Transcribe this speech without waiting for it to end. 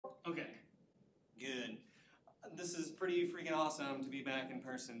this is pretty freaking awesome to be back in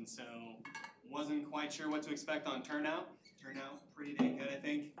person, so wasn't quite sure what to expect on turnout. Turned out pretty dang good, I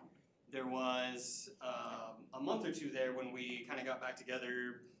think. There was a month or two there when we kind of got back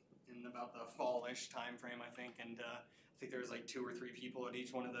together in about the fall-ish time frame, I think, and I think there was like 2 or 3 people at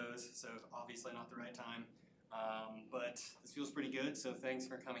each one of those, so obviously not the right time. But this feels pretty good, so thanks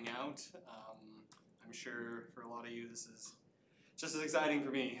for coming out. I'm sure for a lot of you this is just as exciting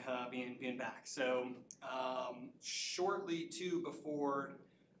for me, being back. So shortly too before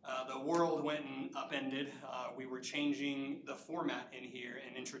the world went and upended, we were changing the format in here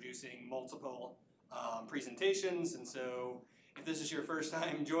and introducing multiple presentations. And so if this is your first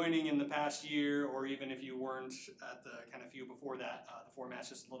time joining in the past year, or even if you weren't at the kind of few before that, the format's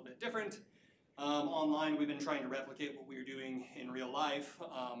just a little bit different. Online, we've been trying to replicate what we were doing in real life,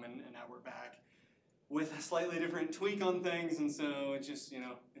 and now we're back with a slightly different tweak on things. And so it just,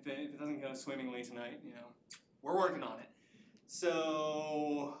 if it doesn't go swimmingly tonight, we're working on it.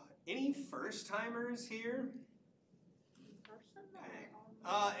 So, any first-timers here?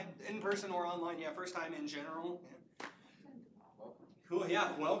 In person or online? Yeah, first time in general. Yeah. Cool.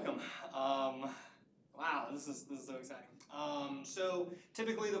 Yeah, welcome. Wow, this is so exciting. So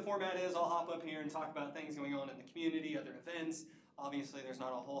typically the format is I'll hop up here and talk about things going on in the community, other events. Obviously, there's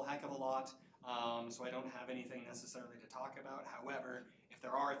not a whole heck of a lot, so I don't have anything necessarily to talk about. However, if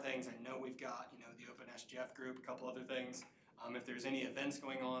there are things, I know we've got the OpenSGF group, a couple other things. If there's any events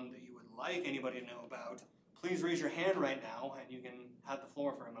going on that you would like anybody to know about, please raise your hand right now, and you can have the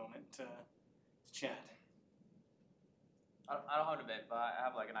floor for a moment to chat. I don't have an event, but I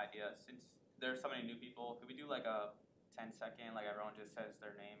have like an idea. Since there's so many new people, could we do like a 10-second, like everyone just says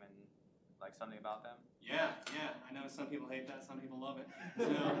their name and like something about them? Yeah. I know some people hate that, some people love it.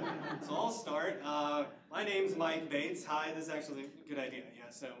 So I'll start. My name's Myke Bates. Hi, this is actually a good idea. Yeah,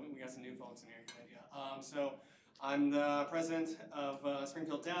 so we got some new folks in here. Good idea. So I'm the president of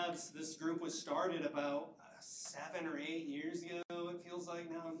Springfield Devs. This group was started about 7 or 8 years ago, it feels like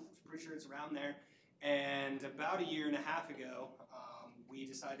now. I'm pretty sure it's around there. And about 1.5 years ago, we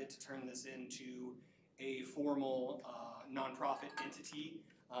decided to turn this into a formal nonprofit entity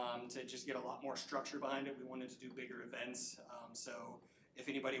to just get a lot more structure behind it. We wanted to do bigger events. So if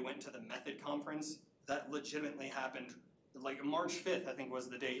anybody went to the Method conference, that legitimately happened like March 5th, I think was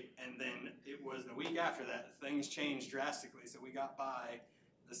the date. And then it was the week after that, things changed drastically. So we got by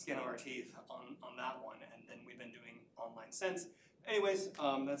the skin of our teeth on that one. And then we've been doing online since. Anyways,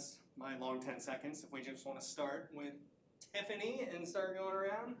 that's my long 10 seconds. If we just want to start with Tiffany and start going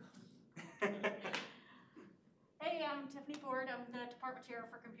around. Hey, I'm Tiffany Ford. I'm the Department Chair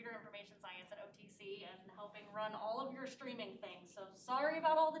for Computer Information Science at OTC and helping run all of your streaming things. So sorry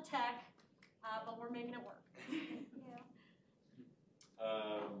about all the tech, but we're making it work. Yeah.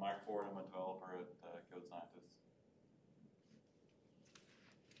 Myke Ford, I'm a developer at Code Scientist.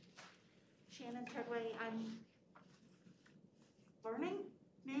 Shannon Treadway, I'm learning,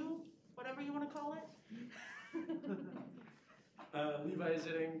 new, whatever you want to call it. Levi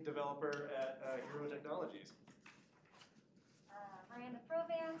Zitting, developer at Hero Technologies. Miranda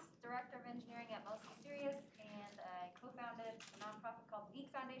Provance, Director of Engineering at Mostly Serious, and I co-founded a nonprofit called the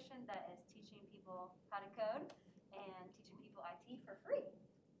Geek Foundation that is teaching people how to code and teaching people IT for free.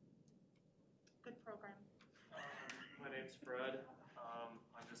 Good program. My name's Fred.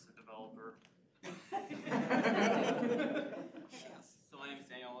 I'm just a developer. So my name's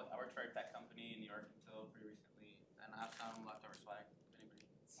Daniel. I work for a tech company in New York until pretty recently, and I have some leftover swag if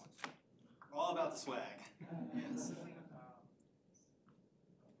anybody wants. We're all about the swag. Yes.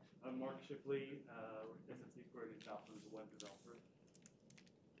 I'm Mark Shipley, SMC Coordinating Officer as a web developer.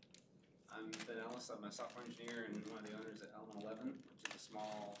 I'm Ben Ellis. I'm a software engineer and one of the owners at Element 11, which is a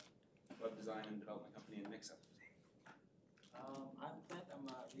small web design and development company in Mixup. I'm Clint. I'm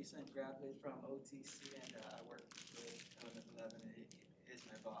a recent graduate from OTC, and I work with Element 11. He's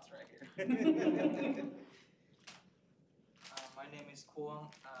my boss right here. My name is Kwon.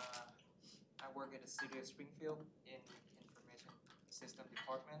 I work at the City of Springfield in Information System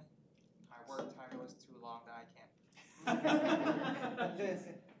Department. I work title is too long that I can't.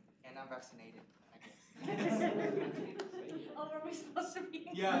 And I'm vaccinated, I guess. Oh, are we supposed to be?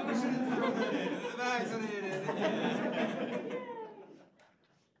 Yeah, we should have thrown that in. Vaccinated.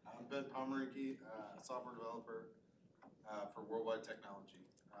 I'm Ben Pomeranke, software developer for Worldwide Technology.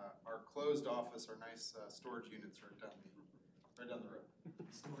 Our closed office, our nice storage units right down the road.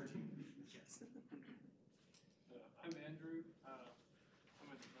 Storage unit, yes. I'm Andrew. I'm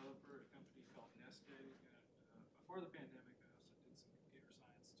a developer at a company called Nest Egg. Before the pandemic, I also did some computer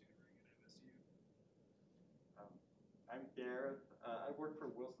science tutoring at MSU. I'm Gareth. I work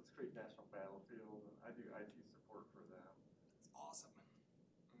for Wilson's Creek National Battlefield, and I do IT support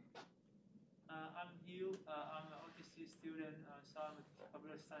I'm Hugh. I'm an OTC student, so I'm a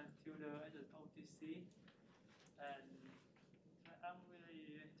computer science tutor at the OTC, and I'm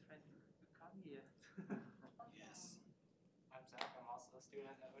really interested to come here. Yes. I'm Zach. I'm also a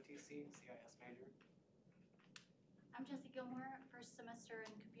student at OTC, CIS major. I'm Jessie Gilmore, first semester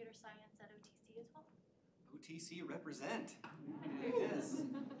in computer science at OTC as well. OTC represent. Yes.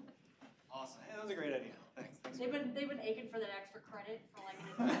 Awesome. Hey, that was a great idea. Thanks. They've been aching for that extra credit for like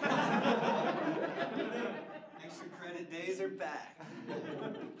Extra credit days are back.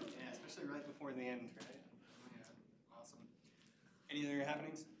 Yeah, especially right before the end, right? Oh, yeah. Awesome. Any other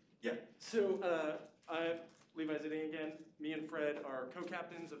happenings? Yeah. So I'm Levi Ziding again. Me and Fred are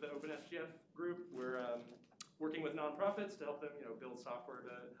co-captains of the OpenSGF group. We're working with nonprofits to help them, build software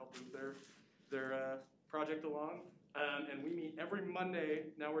to help move their project along. And we meet every Monday.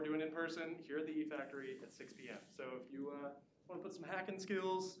 Now we're doing in person here at the E-Factory at 6 p.m. So if you want to put some hacking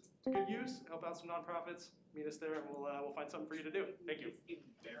skills to good use, help out some nonprofits, meet us there, and we'll find something for you to do. Thank you.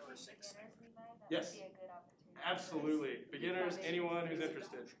 Embarrassing. Yes. That would be a good opportunity. Absolutely. Beginners, anyone who's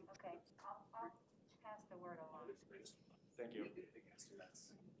interested. Okay, I'll pass the word along. Thank you. Are you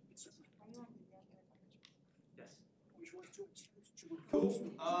on the other? Yes. Cool.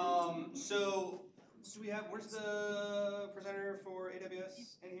 So do we have? Where's the presenter for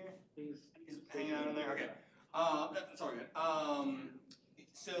AWS in here? He's hanging out in there. Okay. That's all good.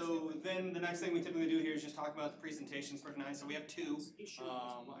 So then the next thing we typically do here is just talk about the presentations for tonight. So we have two.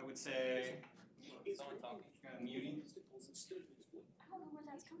 I would say. Got a muting. I don't know where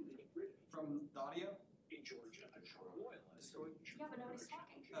that's coming from. From the audio? Yeah, but nobody's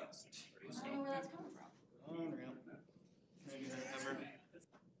talking. Oh. I don't know where that's coming from. Unreal. Maybe that's ever.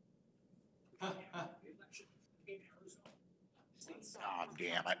 Oh,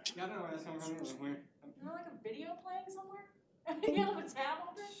 damn it. Yeah, I don't know where that's coming from. It's weird. Is there like a video playing somewhere? You have a tab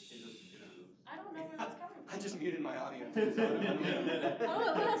open? I don't know where that's coming from. I just muted my audio. I don't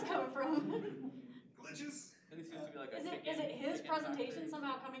know where that's coming from. Glitches? It seems to be like a Is it his presentation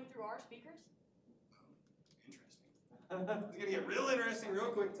somehow coming through our speakers? Interesting. It's gonna get real interesting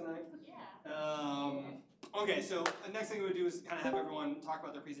real quick tonight. Yeah. Okay, so the next thing we would do is kind of have everyone talk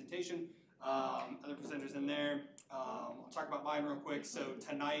about their presentation. Other presenters in there. I'll talk about mine real quick. So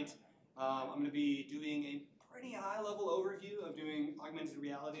tonight, I'm going to be doing a pretty high-level overview of doing augmented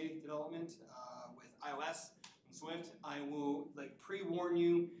reality development with iOS and Swift. I will pre-warn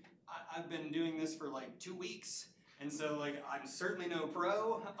you. I've been doing this for 2 weeks, and so I'm certainly no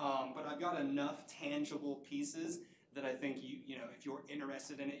pro, but I've got enough tangible pieces that I think if you're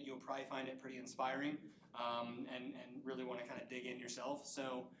interested in it, you'll probably find it pretty inspiring, and really want to kind of dig in yourself.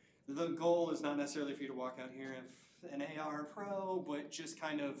 So the goal is not necessarily for you to walk out here as an AR pro, but just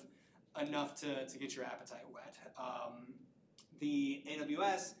kind of enough to get your appetite wet. The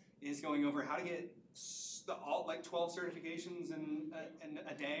AWS is going over how to get all 12 certifications in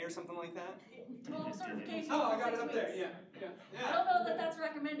a day or something like that. 12 certifications. Oh, I got it up there. Yeah. I don't know that that's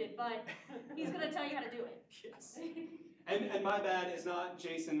recommended, but he's going to tell you how to do it. Yes. And my bad is not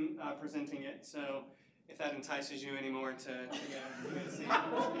Jason presenting it, so if that entices you anymore to see. Sorry,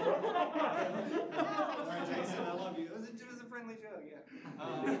 Jason, I love you. It was a friendly joke, yeah.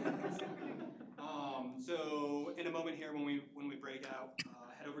 So in a moment here, when we break out,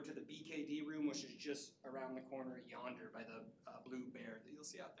 head over to the BKD room, which is just around the corner yonder by the blue bear that you'll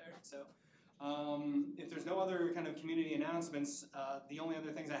see out there. So if there's no other kind of community announcements, the only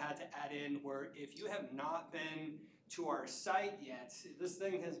other things I had to add in were if you have not been to our site yet, this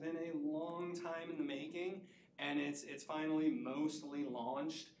thing has been a long time in the making, and it's finally mostly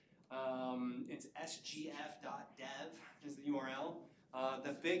launched. It's sgf.dev is the URL.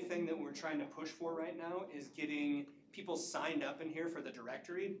 The big thing that we're trying to push for right now is getting people signed up in here for the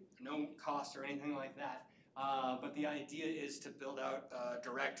directory. No cost or anything like that. But the idea is to build out a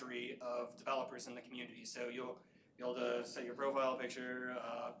directory of developers in the community. So you'll be able to set your profile picture,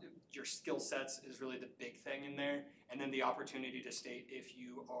 your skill sets is really the big thing in there. And then the opportunity to state if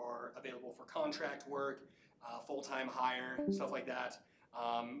you are available for contract work, full-time hire, stuff like that.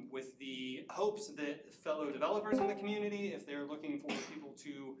 With the hopes that fellow developers in the community, if they're looking for people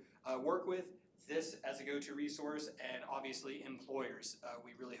to work with, this as a go-to resource, and obviously employers.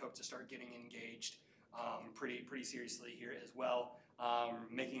 We really hope to start getting engaged pretty seriously here as well,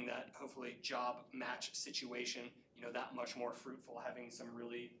 making that hopefully job match situation that much more fruitful, having some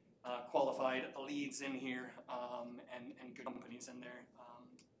really qualified leads in here and good companies in there.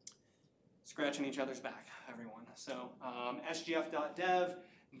 Scratching each other's back, everyone. So sgf.dev,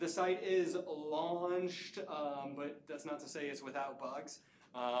 the site is launched, but that's not to say it's without bugs.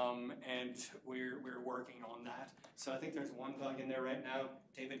 and we're working on that. So I think there's one bug in there right now.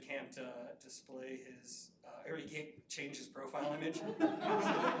 David can't display his, or he can't change his profile image.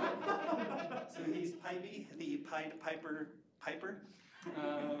 So he's Pipey, the Pied Piper.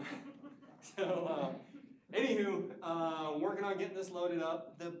 Anywho, working on getting this loaded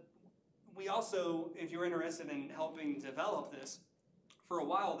up. We also, if you're interested in helping develop this, for a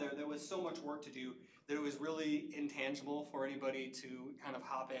while there was so much work to do that it was really intangible for anybody to kind of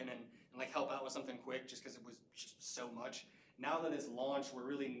hop in and like help out with something quick just because it was just so much. Now that it's launched, we're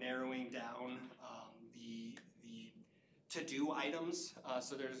really narrowing down the to-do items,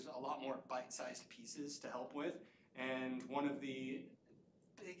 so there's a lot more bite-sized pieces to help with. And one of the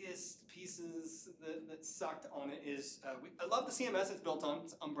biggest pieces that sucked on it is, I love the CMS it's built on.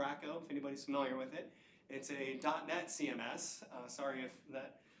 It's Umbraco, if anybody's familiar with it. It's a .NET CMS. Sorry if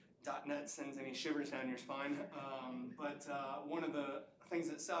that .NET sends any shivers down your spine. But one of the things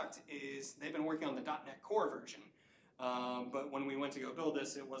that sucked is they've been working on the .NET Core version. But when we went to go build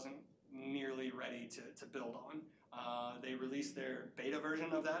this, it wasn't nearly ready to build on. They released their beta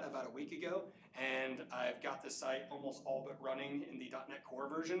version of that about a week ago, and I've got the site almost all but running in the .NET Core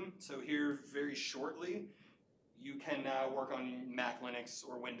version. So here, very shortly, you can now work on Mac, Linux,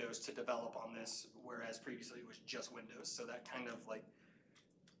 or Windows to develop on this, whereas previously it was just Windows. So that kind of like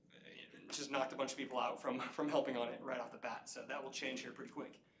just knocked a bunch of people out from helping on it right off the bat. So that will change here pretty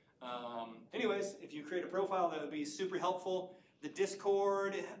quick. Anyways, if you create a profile, that would be super helpful. The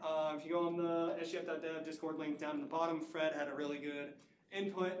Discord, if you go on the sgf.dev Discord link down in the bottom, Fred had a really good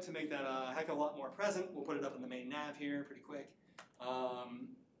input to make that a heck of a lot more present. We'll put it up in the main nav here pretty quick.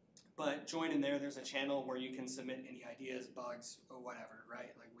 But join in there. There's a channel where you can submit any ideas, bugs, or whatever,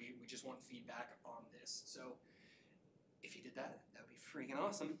 right? Like we just want feedback on this. So if you did that, that would be freaking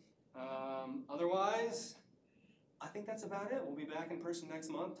awesome. Otherwise, I think that's about it. We'll be back in person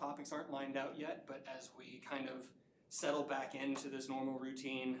next month. Topics aren't lined out yet, but as we kind of settle back into this normal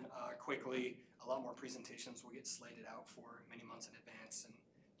routine quickly, a lot more presentations will get slated out for many months in advance, and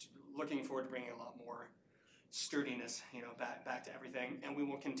looking forward to bringing a lot more sturdiness, back to everything. And we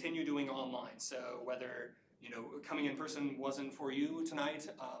will continue doing online. So whether coming in person wasn't for you tonight,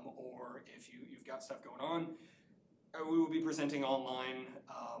 or if you've got stuff going on, we will be presenting online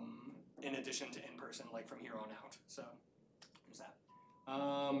in addition to in person, like from here on out. So there's that.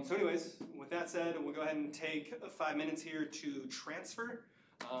 So anyways, with that said, we'll go ahead and take 5 minutes here to transfer.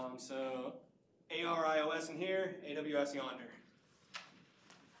 So AR iOS in here, AWS yonder.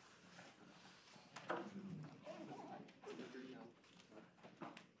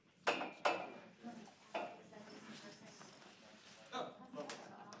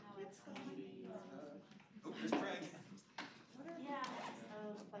 There's Craig.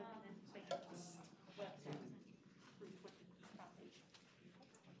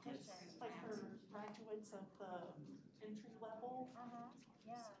 Like for graduates of the entry level.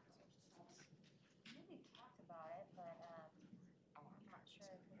 Yeah. We talked about it, but I'm not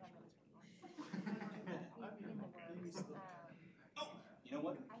sure if we have it in the works. You know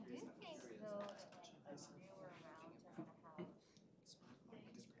what? I do think though that like the newer rounds are gonna have.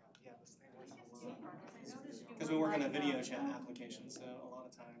 Because we work on a video chat application, so a lot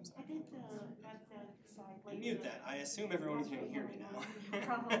of times. I did at the side. Mute that. I assume everyone can hear me now.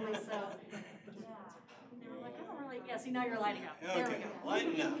 Probably so. They were like, I don't really, yeah, see now you're lighting up. There we Okay, go.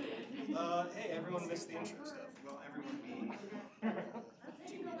 lighten up. Hey, everyone missed the intro stuff. Well, everyone me.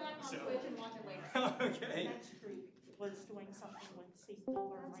 You go back on Twitch and watch it later. Okay. Next group was doing something with SQL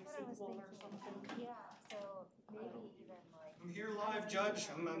or That's what I was MySQL or thinking. something. Yeah, so maybe even like. I'm here live, Judge.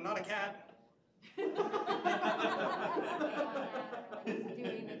 I'm not a cat. Doing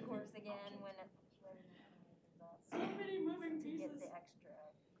the course again when So many moving to get pieces. the extra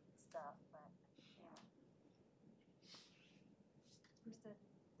stuff, but yeah. We're still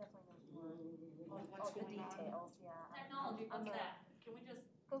definitely going to learn all the details, yeah. Technology, what's that? Can we just?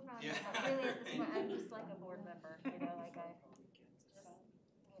 Co-founder, Yeah. really at this point, I'm just like a board member, like I just,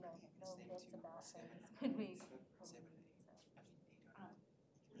 know bits about things when we.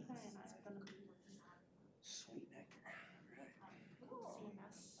 Lisa and I are gonna be working on Sweet nectar. Cool,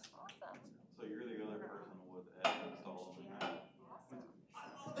 CMS. awesome. So you're the other person with Ed installed on the Mac.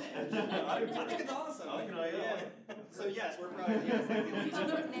 I think it's awesome. I like your idea. Yeah. So yes, we're probably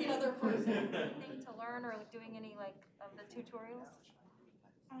The other person. Anything to learn or doing any like of the tutorials?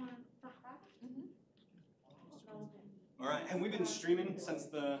 For craft? All right, and we've been streaming since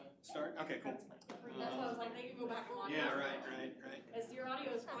the start. Okay, cool. That's why I was like, they can go back and watch. Yeah, right. As your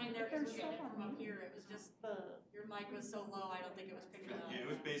audio is fine there, because we're getting it from up here, it was just, your mic was so low, I don't think it was picking it up. Yeah, it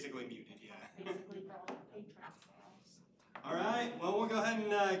was basically muted, yeah. Basically, the patrons. All right, well, we'll go ahead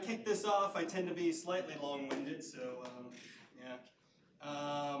and kick this off. I tend to be slightly long-winded, so yeah.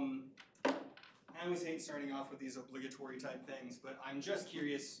 I always hate starting off with these obligatory type things, but I'm just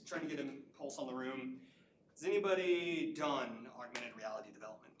curious, trying to get a pulse on the room. Has anybody done augmented reality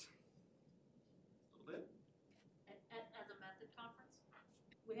development? A little bit? At the Method conference,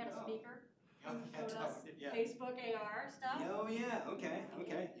 we had a Oh. speaker Yeah, who showed us yeah. Facebook AR stuff. Oh yeah, okay,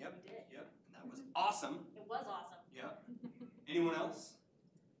 okay, yep, We did. yep. That was awesome. It was awesome. Yep. Anyone else?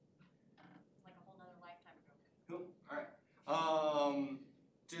 Like a whole nother lifetime ago. Cool. All right.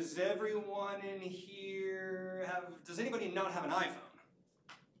 Does everyone in here have? Does anybody not have an iPhone?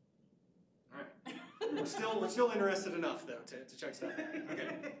 All right. We're still interested enough though to check stuff out. Okay.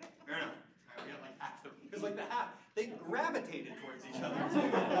 Fair enough. All right, we got like half the. Because like the half, they gravitated towards each other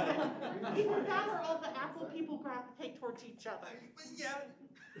too. Either that or all the Apple people gravitate towards each other. Yeah.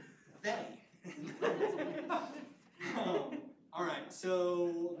 They. All right,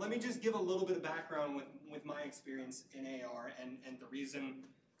 so let me just give a little bit of background with my experience in AR and the reason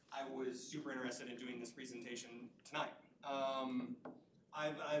I was super interested in doing this presentation tonight.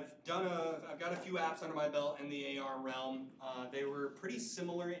 I've got a few apps under my belt in the AR realm. They were pretty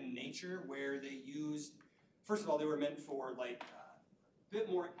similar in nature, where they used, first of all, they were meant for like a bit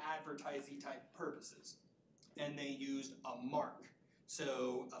more advertising type purposes, and they used a mark.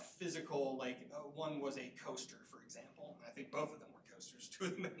 So a physical, like one was a coaster, for example. I think both of them were coasters. Two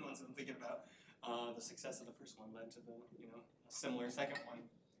of the main ones I'm thinking about. The success of the first one led to the, a similar second one.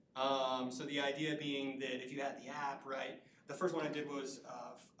 So the idea being that if you had the app, right, the first one I did was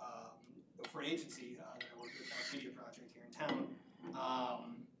for an agency that I worked with, a media project here in town.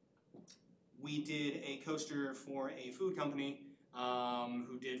 We did a coaster for a food company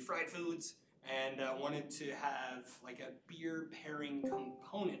who did fried foods, and wanted to have like a beer pairing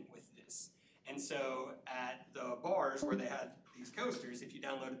component with this. And so at the bars where they had these coasters, if you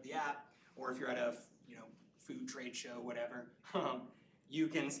downloaded the app, or if you're at a food trade show, whatever, you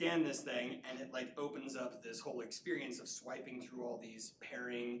can scan this thing, and it like opens up this whole experience of swiping through all these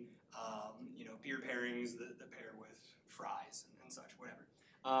pairing, beer pairings that pair with fries and such, whatever.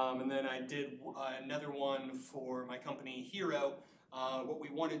 And then I did another one for my company, Hero. What we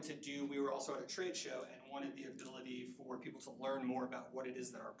wanted to do, we were also at a trade show and wanted the ability for people to learn more about what it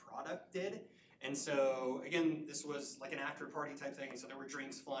is that our product did. And so, again, this was like an after party type thing, so there were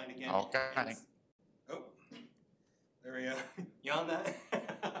drinks flying again. Okay. Oh, there we go. You on that?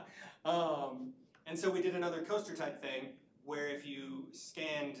 And so we did another coaster type thing where if you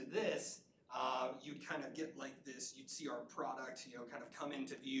scanned this, you'd kind of get like this, you'd see our product, kind of come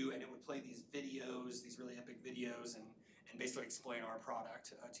into view, and it would play these videos, these really epic videos, and basically explain our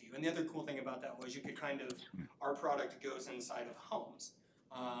product to you. And the other cool thing about that was you could kind of, our product goes inside of homes.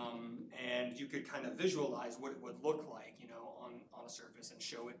 And you could kind of visualize what it would look like, on a surface, and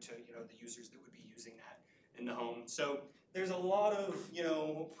show it to, the users that would be using that in the home. So there's a lot of,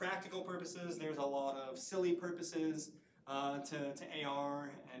 practical purposes. There's a lot of silly purposes to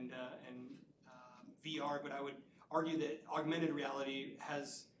AR and VR, but I would argue that augmented reality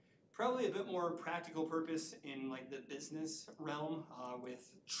has probably a bit more practical purpose in like the business realm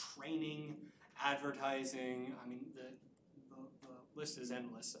with training, advertising. I mean, the list is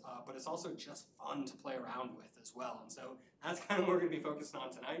endless, but it's also just fun to play around with as well. And so that's kind of what we're going to be focused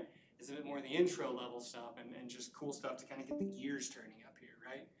on tonight, is a bit more of the intro level stuff and just cool stuff to kind of get the gears turning up here,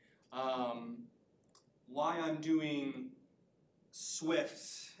 right? Why I'm doing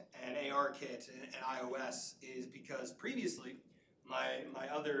Swift and ARKit and iOS is because previously my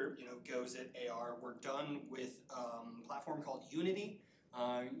other goes at AR were done with a platform called Unity.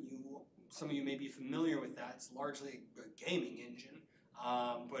 Some of you may be familiar with that. It's largely a gaming engine,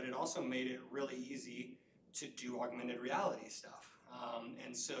 but it also made it really easy to do augmented reality stuff.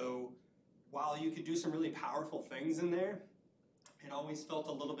 And so while you could do some really powerful things in there, it always felt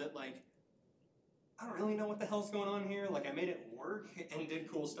a little bit like, I don't really know what the hell's going on here. Like, I made it work and did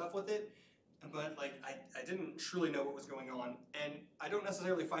cool stuff with it, but like I didn't truly know what was going on. And I don't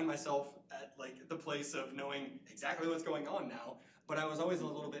necessarily find myself at like the place of knowing exactly what's going on now, but I was always a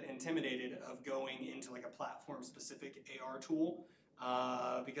little bit intimidated of going into like a platform specific AR tool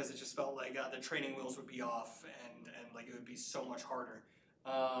because it just felt like the training wheels would be off and like it would be so much harder.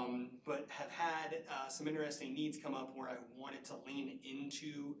 But have had some interesting needs come up where I wanted to lean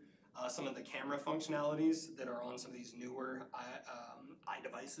into some of the camera functionalities that are on some of these newer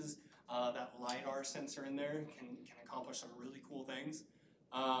iDevices. That LiDAR sensor in there can accomplish some really cool things.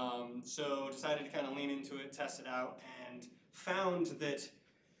 So decided to kind of lean into it, test it out, and found that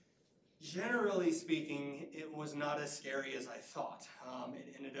generally speaking, it was not as scary as I thought.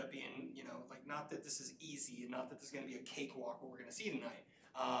 It ended up being, you know, like, not that this is easy, and not that this is going to be a cakewalk what we're going to see tonight,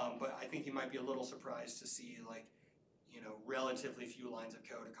 but I think you might be a little surprised to see, like, you know, relatively few lines of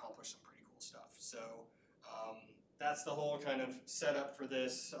code accomplish some pretty cool stuff. So that's the whole kind of setup for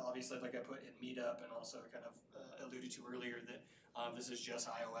this. Obviously, like I put in Meetup, and also kind of alluded to earlier, that this is just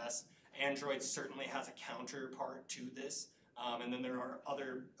iOS. Android certainly has a counterpart to this. And then there are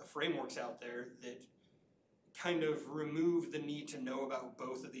other frameworks out there that kind of remove the need to know about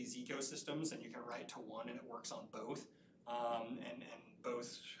both of these ecosystems, and you can write to one and it works on both. And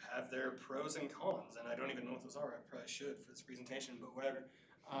both have their pros and cons, and I don't even know what those are. I probably should for this presentation, but whatever.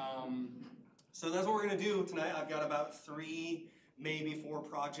 So that's what we're gonna do tonight. I've got about 3, maybe 4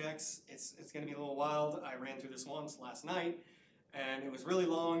 projects. It's gonna be a little wild. I ran through this once last night, and it was really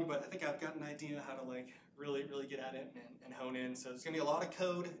long, but I think I've got an idea how to like really get at it and hone in. So there's gonna be a lot of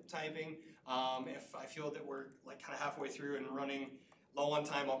code typing. If I feel that we're like kind of halfway through and running low on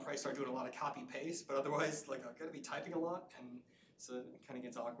time, I'll probably start doing a lot of copy paste, but otherwise, like, I've gotta be typing a lot, and so it kind of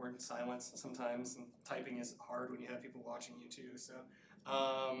gets awkward, silence sometimes, and typing is hard when you have people watching you too. So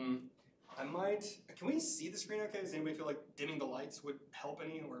I might, can we see the screen okay? Does anybody feel like dimming the lights would help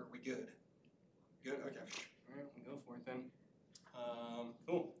any, or are we good? Good, okay. All right, we'll go for it then.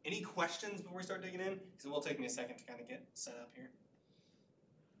 Cool. Any questions before we start digging in? Because it will take me a second to kind of get set up here.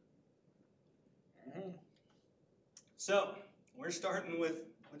 So we're starting with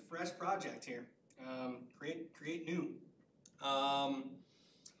fresh project here. Create new.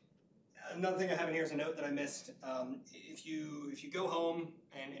 Another thing I have in here is a note that I missed. If you go home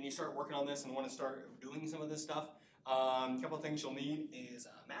and you start working on this and want to start doing some of this stuff, a couple of things you'll need is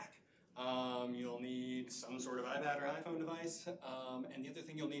a Mac. You'll need some sort of iPad or iPhone device, and the other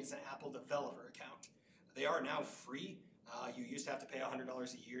thing you'll need is an Apple developer account. They are now free. You used to have to pay $100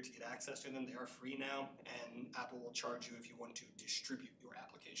 a year to get access to them. They are free now, and Apple will charge you if you want to distribute your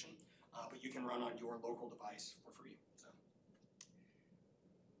application. But you can run on your local device for free. So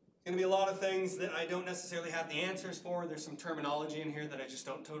it's going to be a lot of things that I don't necessarily have the answers for. There's some terminology in here that I just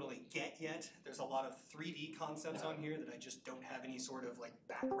don't totally get yet. There's a lot of 3D concepts on here that I just don't have any sort of like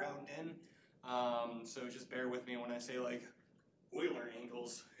background in. So just bear with me when I say like Euler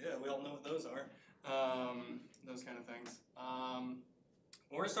angles. Yeah, we all know what those are. Those kind of things.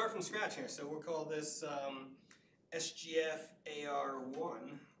 We're going to start from scratch here. So we'll call this SGF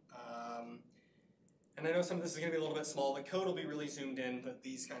AR1. And I know some of this is going to be a little bit small. The code will be really zoomed in, but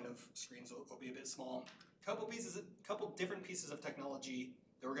these kind of screens will be a bit small. Couple different pieces of technology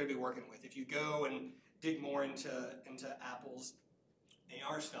that we're going to be working with. If you go and dig more into Apple's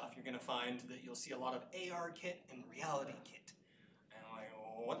AR stuff, you're going to find that you'll see a lot of ARKit and RealityKit. And I'm like,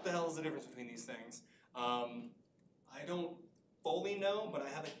 oh, what the hell is the difference between these things? I don't fully know, but I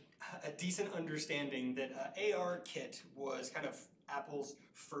have a decent understanding that ARKit was kind of Apple's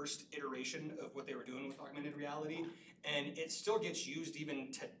first iteration of what they were doing with augmented reality, and it still gets used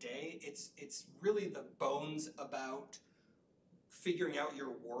even today. It's really the bones about figuring out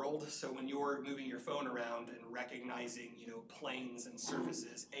your world. So when you're moving your phone around and recognizing, you know, planes and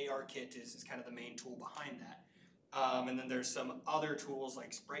surfaces, ARKit is kind of the main tool behind that. And then there's some other tools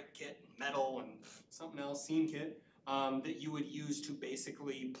like SpriteKit, Metal, and something else, SceneKit, that you would use to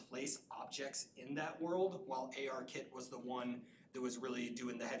basically place objects in that world, while ARKit was the one that was really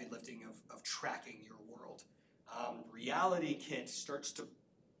doing the heavy lifting of tracking your world. RealityKit starts to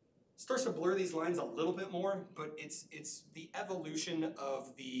blur these lines a little bit more, but it's the evolution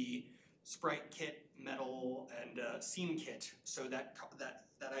of the SpriteKit, Metal, and SceneKit. So that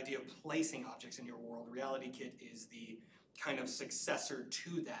idea of placing objects in your world, RealityKit is the kind of successor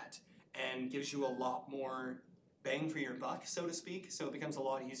to that, and gives you a lot more bang for your buck, so to speak. So it becomes a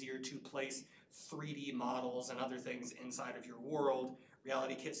lot easier to place 3D models and other things inside of your world.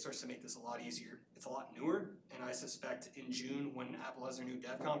 RealityKit starts to make this a lot easier. It's a lot newer, and I suspect in June, when Apple has their new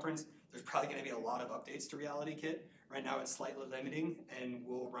dev conference, there's probably going to be a lot of updates to RealityKit. Right now it's slightly limiting, and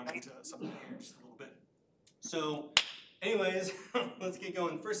we'll run into something here in just a little bit. So anyways, let's get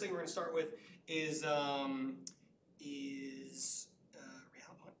going. First thing we're going to start with is RealityKit.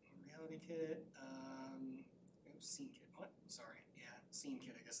 SceneKit. What? Sorry. Yeah,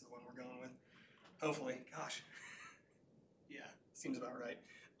 SceneKit, I guess, is the one we're going with. Hopefully. Gosh. Yeah, seems about right.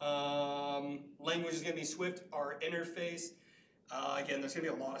 Language is going to be Swift. Our interface. Again, there's going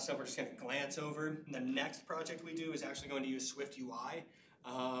to be a lot of stuff we're just going to glance over. And the next project we do is actually going to use Swift UI,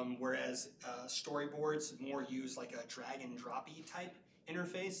 whereas storyboards more use like a drag and droppy type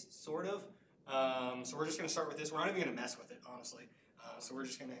interface, sort of. So we're just going to start with this. We're not even going to mess with it, honestly. So we're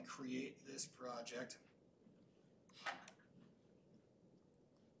just going to create this project.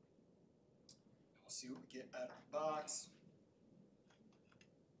 see what we get out of the box.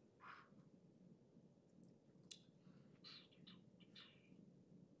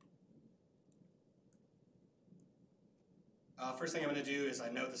 First thing I'm going to do is I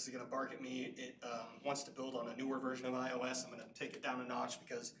know this is going to bark at me. It wants to build on a newer version of iOS. I'm going to take it down a notch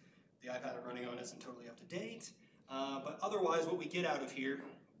because the iPad I'm running on isn't totally up to date. But otherwise, what we get out of here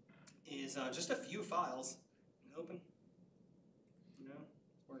is just a few files. Open? No?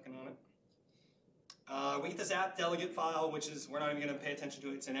 Working on it. We get this app delegate file, which is, we're not even going to pay attention to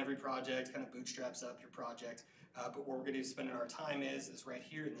it. It's in every project, kind of bootstraps up your project. But what we're going to be spending our time is right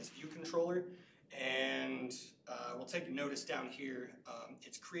here in this view controller. And we'll take notice down here,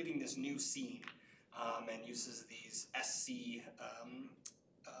 it's creating this new scene and uses these SC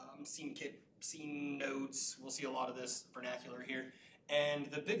scene kit, scene nodes. We'll see a lot of this vernacular here. And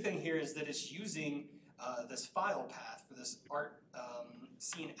the big thing here is that it's using this file path for this art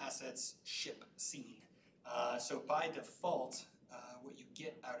scene assets ship scene. So by default, what you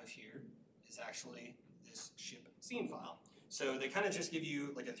get out of here is actually this ship scene file. So they kind of just give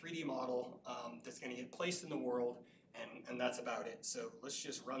you like a 3D model that's going to get placed in the world, and that's about it. So let's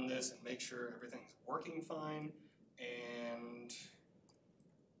just run this and make sure everything's working fine, and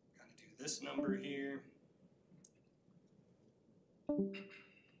kind of do this number here.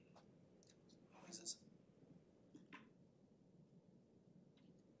 Noises.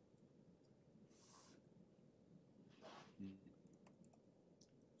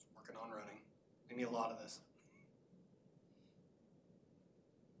 Working on running. We need a lot of this.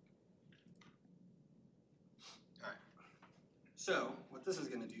 So what this is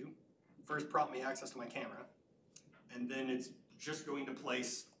going to do, first prompt me access to my camera, and then it's just going to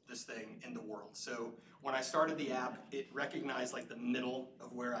place this thing in the world. So when I started the app, it recognized like the middle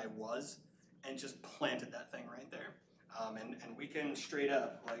of where I was and just planted that thing right there. And we can straight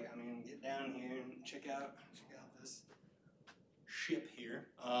up, like, I mean, get down here and check out this ship here.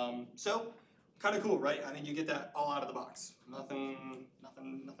 So kind of cool, right? I mean, you get that all out of the box. Nothing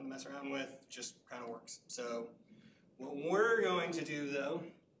to mess around with, just kind of works. So what we're going to do, though,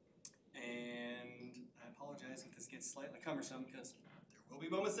 and I apologize if this gets slightly cumbersome because there will be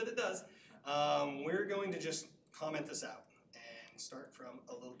moments that it does, we're going to just comment this out and start from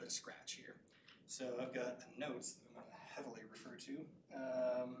a little bit of scratch here. So I've got notes that I'm going to heavily refer to.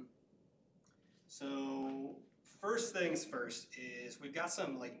 So first things first is we've got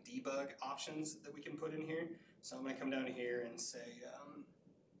some like debug options that we can put in here. So I'm going to come down here and say,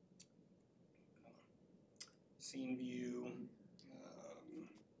 scene view,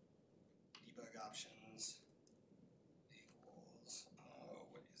 debug options equals,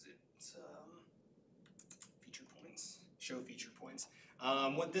 what is it? It's, feature points, show feature points.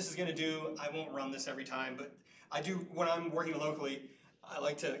 What this is going to do, I won't run this every time, but I do, when I'm working locally, I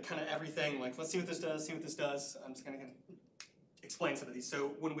like to kind of everything, like let's see what this does, see what this does. I'm just kind of going to explain some of these.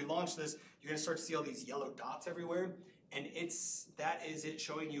 So when we launch this, you're going to start to see all these yellow dots everywhere, and that is it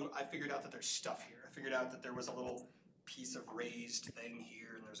showing you, I figured out that there's stuff here. I figured out that there was a little piece of raised thing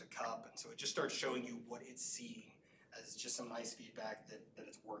here, and there's a cup, and so it just starts showing you what it's seeing as just some nice feedback that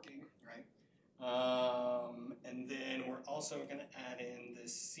it's working, right? And then we're also going to add in the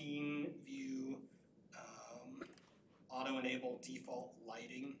scene view auto-enable default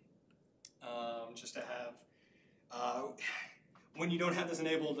lighting, just to have, when you don't have this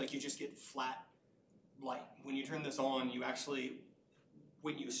enabled, like you just get flat light. When you turn this on, you actually,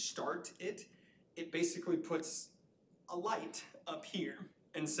 when you start it, it basically puts a light up here.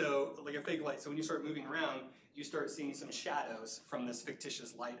 And so, like a fake light. So when you start moving around, you start seeing some shadows from this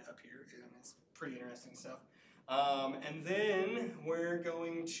fictitious light up here. And it's pretty interesting stuff. And then we're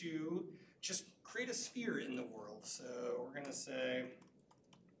going to just create a sphere in the world. So we're going to say,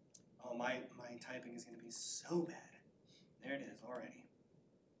 oh, my typing is going to be so bad. There it is already.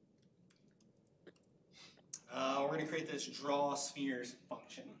 We're going to create this draw spheres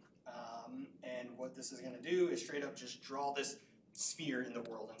function. And what this is going to do is straight up just draw this sphere in the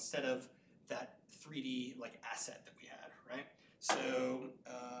world instead of that 3D like asset that we had, right? So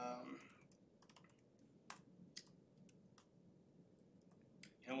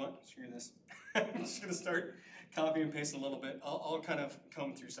you know what? Screw this. I'm just going to start copy and paste a little bit. I'll kind of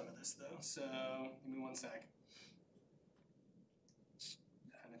comb through some of this though. So give me one sec.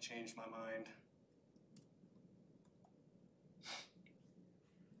 Kind of changed my mind.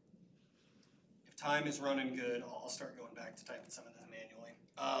 Time is running good, I'll start going back to typing some of this manually.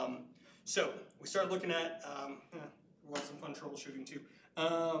 So we start looking at, we'll have some fun troubleshooting too.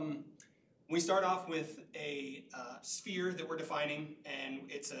 We start off with a sphere that we're defining, and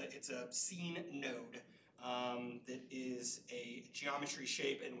it's a scene node. that is a geometry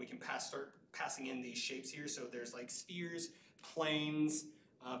shape, and we can start passing in these shapes here. So there's like spheres, planes,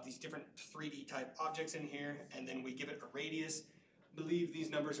 these different 3D type objects in here, and then we give it a radius. I believe these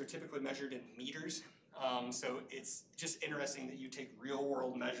numbers are typically measured in meters. So it's just interesting that you take real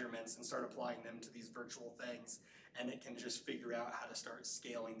world measurements and start applying them to these virtual things, and it can just figure out how to start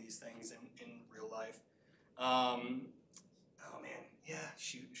scaling these things in real life. Oh man, yeah,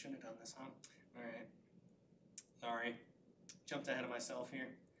 shoot, shouldn't have done this, huh? All right, sorry, jumped ahead of myself here.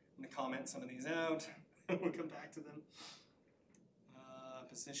 I'm gonna comment some of these out. We'll come back to them.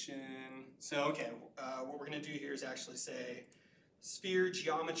 Position. So okay, what we're gonna do here is actually say sphere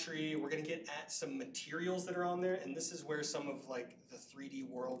geometry. We're gonna get at some materials that are on there, and this is where some of like the 3D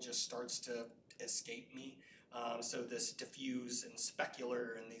world just starts to escape me. So this diffuse and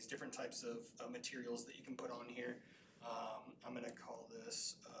specular and these different types of materials that you can put on here. I'm gonna call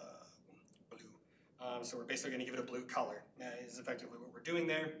this blue. So we're basically gonna give it a blue color. That is effectively what we're doing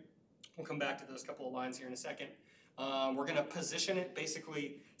there. We'll come back to those couple of lines here in a second. We're gonna position it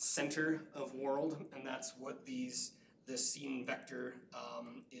basically center of world, and that's what this scene vector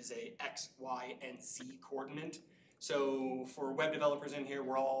is a X, Y, and Z coordinate. So for web developers in here,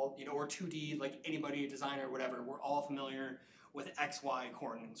 we're all, or 2D, like anybody, designer, whatever, we're all familiar with X, Y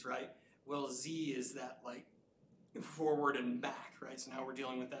coordinates, right? Well, Z is that like forward and back, right? So now we're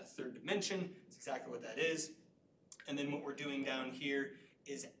dealing with that third dimension. That's exactly what that is. And then what we're doing down here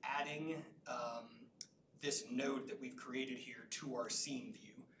is adding this node that we've created here to our scene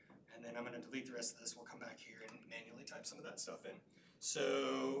view. And then I'm gonna delete the rest of this. We'll come back here and manually type some of that stuff in.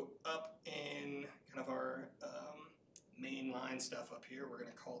 So up in kind of our main line stuff up here, we're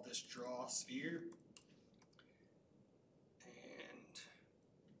gonna call this draw sphere. And,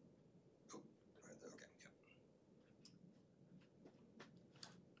 oh, right there, okay, yep.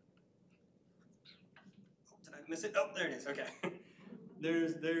 Oh, did I miss it? Oh, there it is, okay.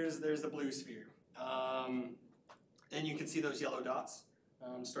 There's the blue sphere. And you can see those yellow dots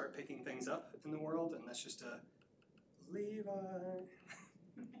start picking things up in the world, and that's just a Levi.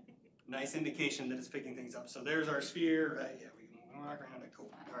 Nice indication that it's picking things up. So there's our sphere, right? Yeah, we can walk around it, cool.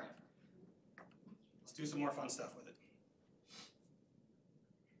 All right, let's do some more fun stuff with it.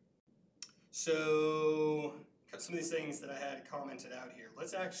 So some of these things that I had commented out here,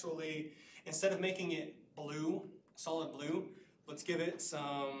 let's actually, instead of making it blue, solid blue, let's give it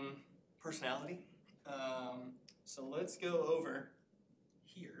some personality. So let's go over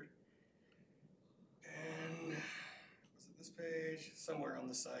here, and was it this page? Somewhere on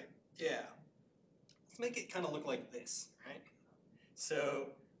the site. Yeah. Let's make it kind of look like this, right? So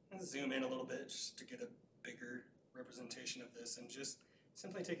let's zoom in a little bit just to get a bigger representation of this, and just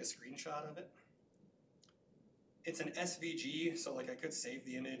simply take a screenshot of it. It's an SVG, so like I could save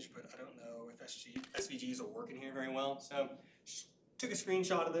the image, but I don't know if SVGs will work in here very well. So just took a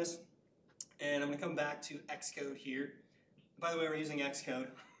screenshot of this. And I'm going to come back to XCode here. By the way, we're using XCode.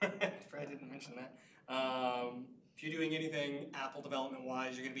 Fred didn't mention that. If you're doing anything Apple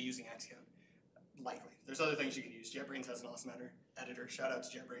development-wise, you're going to be using XCode. Likely. There's other things you can use. JetBrains has an awesome editor. Shout out to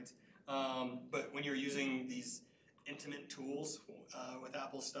JetBrains. But when you're using these intimate tools with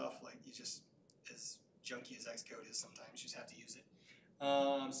Apple stuff, like you just, as junky as XCode is sometimes, you just have to use it.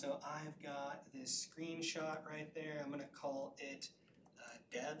 So I've got this screenshot right there. I'm going to call it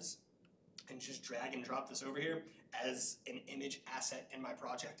devs. And just drag and drop this over here as an image asset in my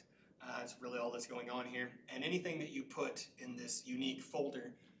project. That's really all that's going on here. And anything that you put in this unique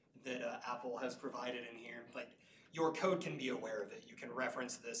folder that Apple has provided in here, like your code can be aware of it. You can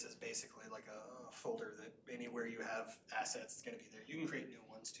reference this as basically like a folder that anywhere you have assets, it's going to be there. You can create new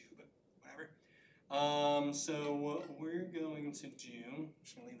ones too, but whatever. So what we're going to do, I'm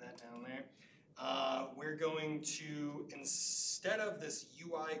just going to leave that down there. We're going to, instead of this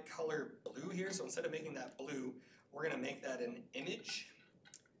UI color blue here, so instead of making that blue, we're going to make that an image.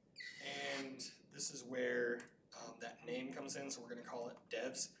 And this is where that name comes in, so we're going to call it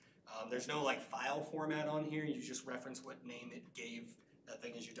devs. There's no like file format on here, you just reference what name it gave that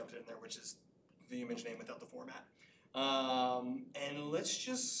thing as you dumped it in there, which is the image name without the format. And let's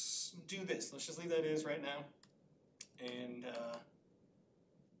just do this. Let's just leave that as right now. And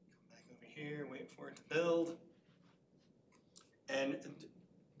here, wait for it to build. And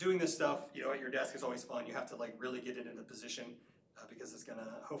doing this stuff, at your desk is always fun. You have to like really get it into position because it's gonna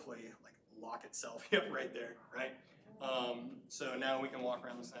hopefully like lock itself right there, right? So now we can walk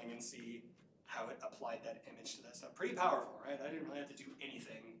around this thing and see how it applied that image to that stuff. Pretty powerful, right? I didn't really have to do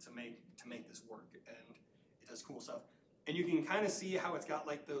anything to make this work, and it does cool stuff. And you can kind of see how it's got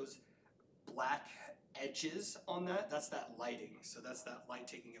like those black edges on that, that's that lighting. So that's that light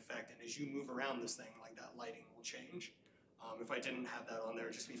taking effect. And as you move around this thing, like that lighting will change. If I didn't have that on there,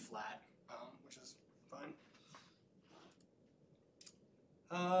 it'd just be flat, which is fine.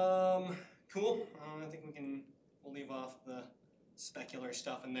 Cool. I think we'll leave off the specular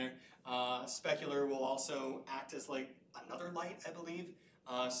stuff in there. Specular will also act as like another light, I believe.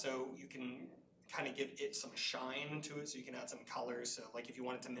 So you can kind of give it some shine to it, so you can add some colors. So like if you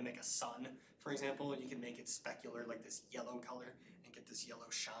wanted to mimic a sun, for example, you can make it specular, like this yellow color, and get this yellow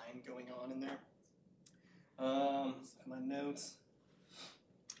shine going on in there. My notes.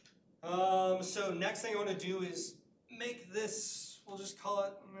 So next thing I want to do is make this, we'll just call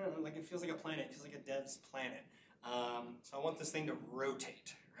it, like it feels like a planet, it feels like a dev's planet. So I want this thing to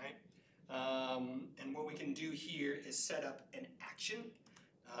rotate, right? And what we can do here is set up an action.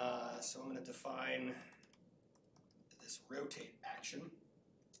 So I'm going to define this rotate action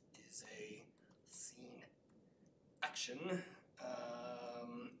is a scene action.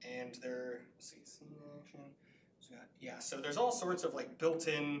 And there, let's see, scene action. So there's all sorts of like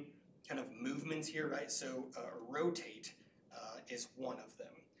built-in kind of movements here, right? So rotate is one of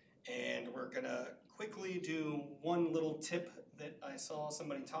them. And we're gonna quickly do one little tip that I saw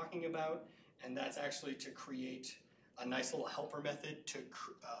somebody talking about, and that's actually to create a nice little helper method to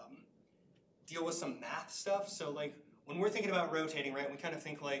deal with some math stuff. So like when we're thinking about rotating, right, we kind of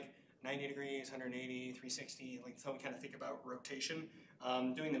think like 90 degrees, 180, 360, like that's how we kind of think about rotation.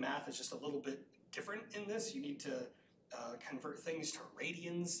 Doing the math is just a little bit different in this. You need to convert things to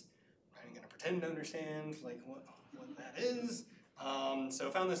radians. I'm gonna pretend to understand like what that is. So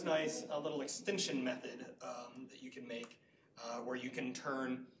I found this nice little extension method that you can make where you can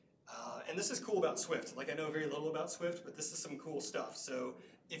turn, and this is cool about Swift. Like I know very little about Swift, but this is some cool stuff. So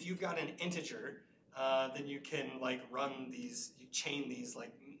if you've got an integer, then you can like run these, you chain these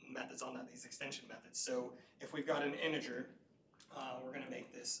like methods on that, these extension methods. So if we've got an integer, we're gonna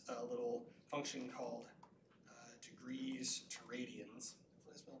make this little function called degrees to radians.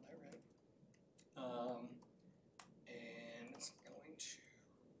 Hopefully I spelled that right. And it's going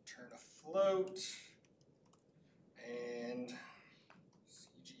to turn a float and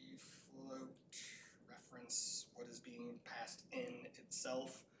CG float reference what is being passed in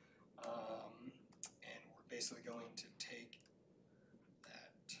itself. And we're basically going to take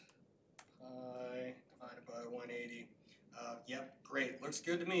that pi divided by 180. Yep, great, looks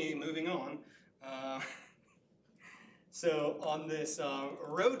good to me, moving on. So on this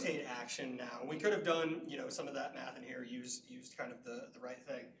rotate action now, we could have done, you know, some of that math in here, used kind of the right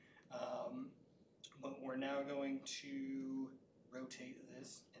thing. But we're now going to rotate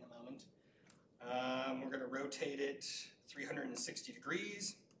this in a moment. We're going to rotate it 360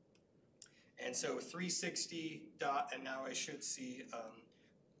 degrees. And so 360 dot, and now I should see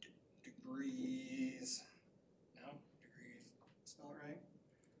degrees. No, degrees, spell it right.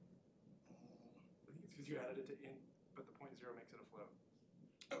 I think it's because you added it to int, but the 0.0 makes it a float.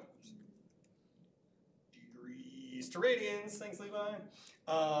 Oh, degrees to radians, thanks Levi.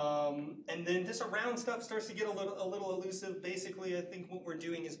 And then this around stuff starts to get a little elusive. Basically, I think what we're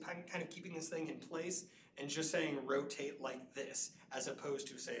doing is kind of keeping this thing in place and just saying rotate like this, as opposed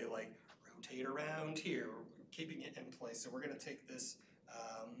to say like rotate around here, keeping it in place. So we're going to take this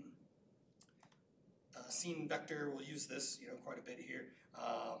scene vector, we'll use this, you know, quite a bit here,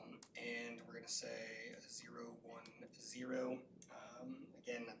 and we're going to say 0, 1, 0.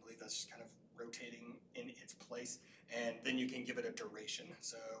 Again, I believe that's just kind of rotating in its place, and then you can give it a duration.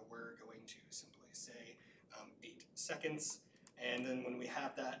 So we're going to simply say 8 seconds, and then when we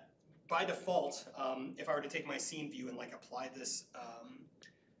have that, by default, if I were to take my scene view and like apply this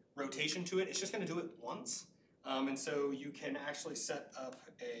rotation to it, it's just going to do it once. And so you can actually set up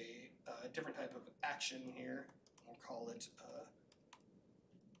a different type of action here. We'll call it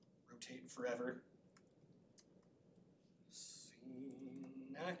rotate forever.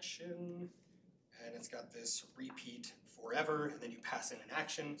 Scene action. And it's got this repeat forever, and then you pass in an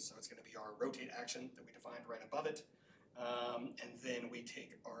action, so it's going to be our rotate action that we defined right above it. And then we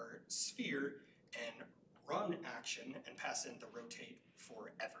take our sphere and run action and pass in the rotate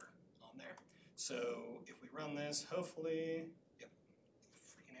forever on there. So if we run this, hopefully, yep,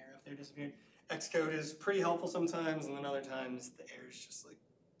 freaking error up there disappeared. XCode is pretty helpful sometimes, and then other times the error is just like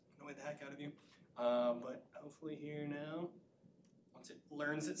annoy the heck out of you. But hopefully here now, once it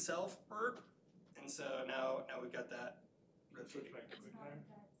learns itself, and so now we've got that rotating.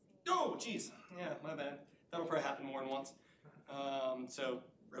 Oh, geez, yeah, my bad. That'll probably happen more than once. So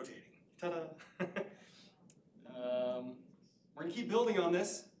rotating, ta-da. We're gonna keep building on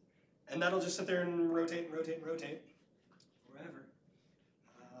this, and that'll just sit there and rotate and rotate and rotate forever.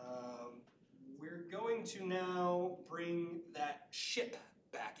 We're going going to now bring that ship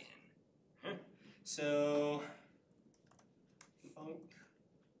back in. So, func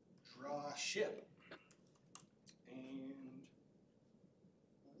draw ship. And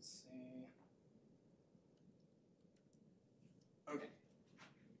let's see. Okay.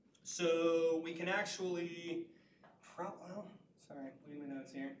 So we can actually, well, sorry, leaving my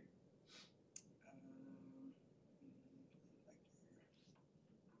notes here.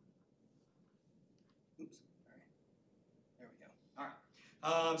 Oops, sorry. There we go. All right.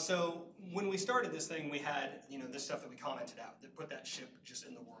 So when we started this thing, we had, this stuff that we commented out that put that ship just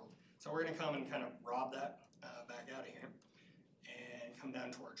in the world. So we're going to come and kind of rob that back out of here and come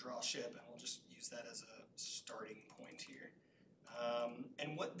down to our draw ship, and we'll just use that as a starting point here.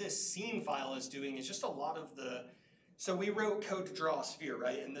 And what this scene file is doing is just a lot of so we wrote code to draw a sphere,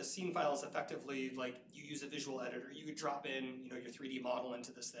 right? And the scene file is effectively like you use a visual editor. You could drop in, your 3D model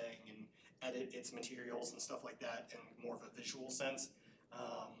into this thing and edit its materials and stuff like that in more of a visual sense.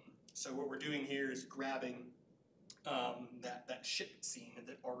 So what we're doing here is grabbing that ship scene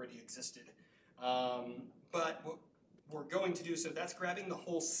that already existed. But what we're going to do, so that's grabbing the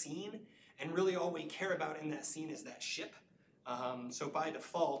whole scene, and really all we care about in that scene is that ship. So by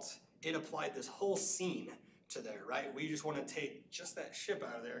default, it applied this whole scene to there, right? We just want to take just that ship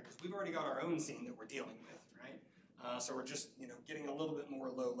out of there because we've already got our own scene that we're dealing with, right? So we're just, getting a little bit more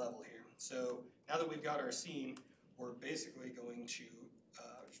low level here. So now that we've got our scene, we're basically going to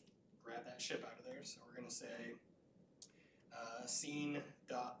grab that ship out of there. So we're going to say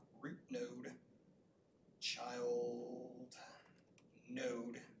scene.rootNode child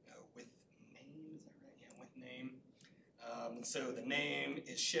node with name, is that right? Yeah, with name. So the name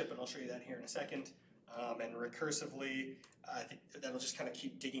is ship, and I'll show you that here in a second. And recursively, I think that'll just kind of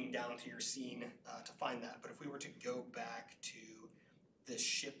keep digging down to your scene to find that. But if we were to go back to this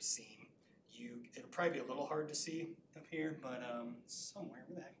ship scene, it'll probably be a little hard to see up here, but somewhere,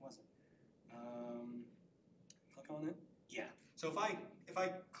 where the heck was it? Click on it. Yeah. So if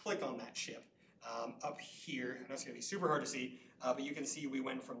I click on that ship up here, I know it's going to be super hard to see, but you can see we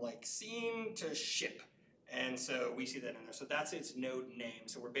went from like scene to ship. And so we see that in there. So that's its node name.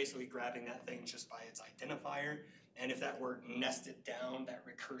 So we're basically grabbing that thing just by its identifier. And if that were nested down, that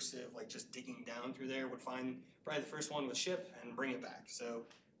recursive, like just digging down through there, would find probably the first one with ship and bring it back. So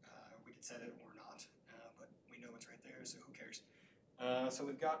we could set it or not, but we know it's right there, so who cares? So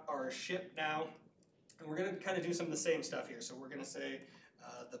we've got our ship now, and we're going to kind of do some of the same stuff here. So we're going to say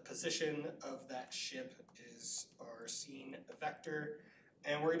the position of that ship is our scene vector.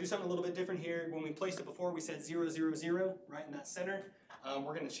 And we're going to do something a little bit different here. When we placed it before, we said 0, 0, 0 right in that center.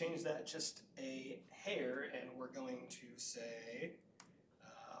 We're going to change that just a hair, and we're going to say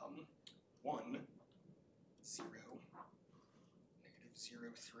 1, 0,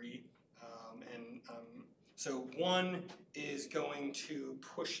 -0, 3. So 1 is going to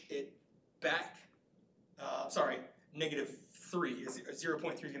push it back. Sorry, -3 is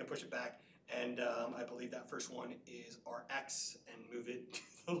 0.3 is going to push it back. And I believe that first one is our X, and move it to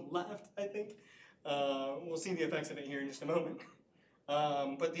the left, I think. We'll see the effects of it here in just a moment.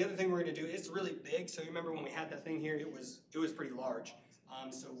 But the other thing we're going to do, it's really big. So you remember when we had that thing here, it was pretty large.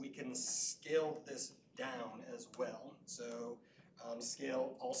 So we can scale this down as well. So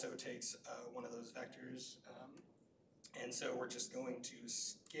scale also takes one of those vectors. And so we're just going to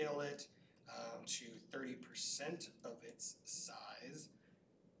scale it to 30% of its size.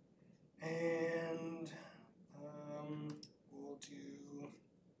 And we'll do,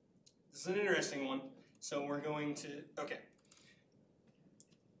 this is an interesting one. So we're going to, okay.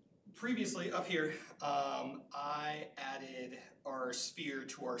 Previously up here, I added our sphere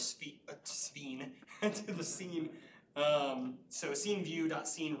to our sphere to the scene. So scene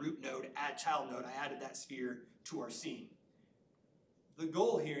view.scene root node, add child node, I added that sphere to our scene. The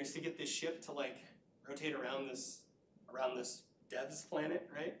goal here is to get this ship to like rotate around this dev's planet,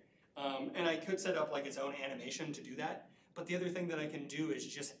 right? And I could set up like its own animation to do that. But the other thing that I can do is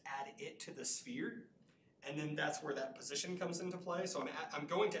just add it to the sphere. And then that's where that position comes into play. So I'm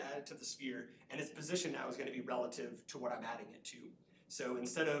going to add it to the sphere, and its position now is going to be relative to what I'm adding it to. So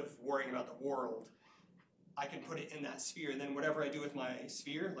instead of worrying about the world, I can put it in that sphere, and then whatever I do with my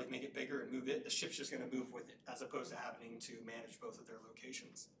sphere, like make it bigger and move it, the ship's just going to move with it, as opposed to having to manage both of their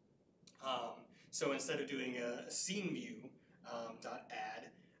locations. So instead of doing a scene view dot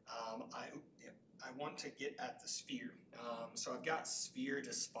add, I want to get at the sphere. So I've got sphere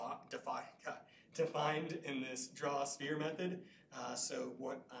defined in this draw sphere method. So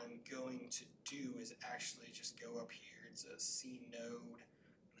what I'm going to do is actually just go up here. It's a scene node.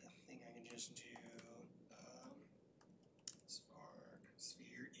 I think I can just do spark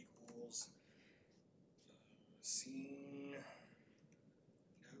sphere equals scene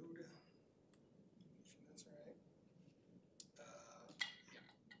node. That's right. Yeah,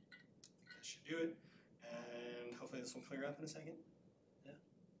 that should do it. And hopefully this will clear up in a second. Yeah,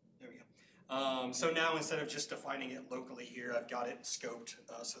 there we go. So now instead of just defining it locally here, I've got it scoped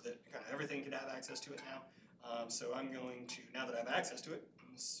so that kind of everything can have access to it now. So I'm going to, now that I have access to it,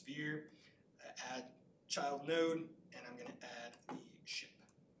 sphere, add child node, and I'm going to add the ship.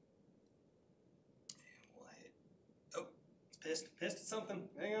 And we'll hit, oh, it's pissed at something.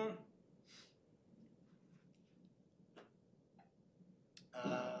 Hang on.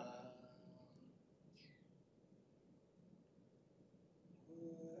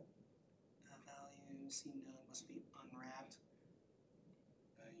 Value, scene node must be unwrapped.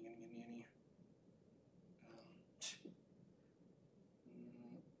 You gonna give me any?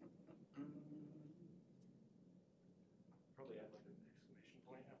 Probably add like an exclamation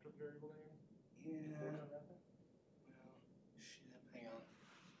point after the variable name. Yeah. Well, shit. Hang on.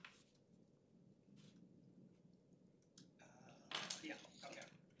 Yeah. Okay.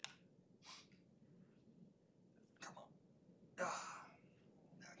 Come on. Now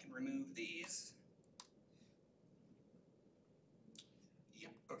I can remove these. Yeah.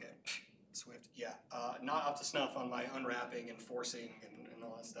 Okay. Swift. Yeah. Not up to snuff on my unwrapping and forcing and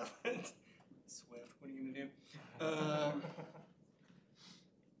all that stuff. Swift. What are you gonna do?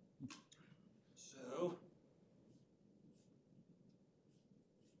 So,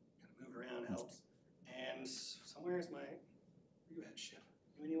 gotta move around helps. And somewhere is my, where you at, ship?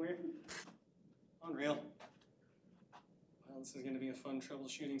 You anywhere? Unreal. Well, this is gonna be a fun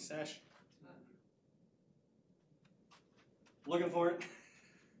troubleshooting sesh. Looking for it.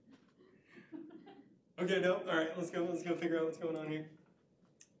 Okay, no, all right, let's go figure out what's going on here.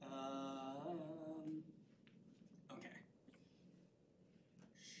 Okay.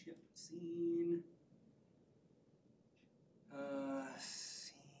 Ship scene.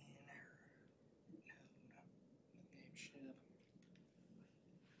 Scene node. Name ship.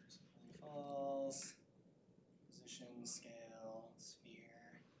 False. Position, scale,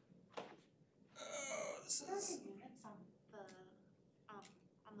 sphere. Oh, this What are is. the units on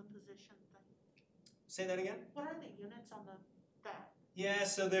the position thing? Say that again? What are the units on that? Yeah,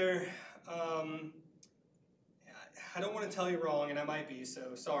 so they're, I don't want to tell you wrong, and I might be,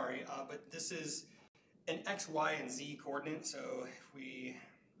 so sorry, but this is an X, Y, and Z coordinate, so if we...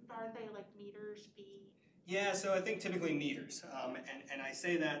 Are they like meters, feet? Yeah, so I think typically meters, and I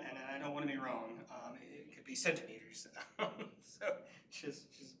say that, and I don't want to be wrong, it could be centimeters, so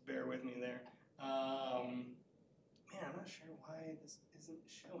just bear with me there. Man, I'm not sure why this isn't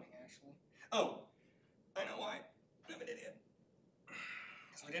showing, actually. Oh, I know why. I'm an idiot.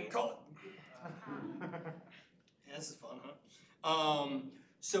 Because we didn't call it. Yeah, this is fun, huh?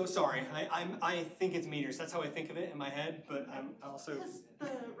 So sorry, I think it's meters. That's how I think of it in my head, but I'm also... Because the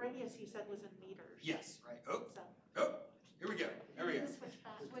radius you said was in meters. Yes, right. Oh, So. oh, here we go. There we go. Switch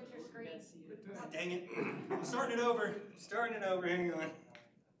back. Switch your screen. Dang it. I'm starting it over. Hang on.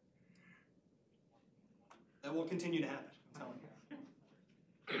 That will continue to happen, I'm telling you.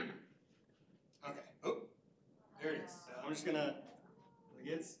 Okay. Oh, there it is. So I'm just gonna, like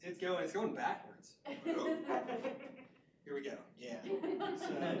it's going backwards. Oh. Here we go. Yeah. So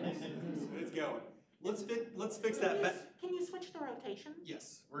it's going. Let's fix that. Can you switch the rotation?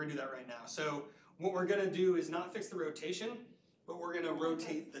 Yes, we're gonna do that right now. So what we're gonna do is not fix the rotation, but we're gonna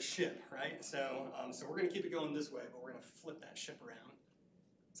rotate the ship, right? So so we're gonna keep it going this way, but we're gonna flip that ship around.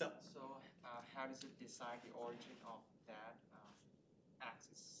 So how does it decide the origin of that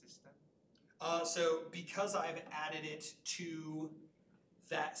axis system? So because I've added it to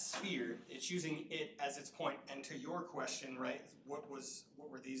that sphere, it's using it as its point. And to your question, right, what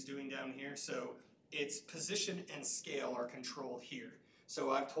were these doing down here? So its position and scale are controlled here.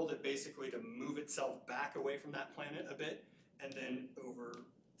 So I've told it basically to move itself back away from that planet a bit, and then over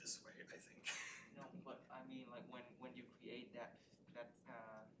this way, I think. No, but I mean, like when you create that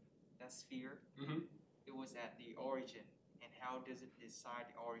sphere, it was at the origin. And how does it decide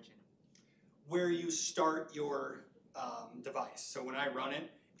the origin? Where you start your device. So when I run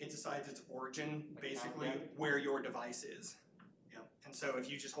it, it decides its origin, basically where your device is. Yep. And so if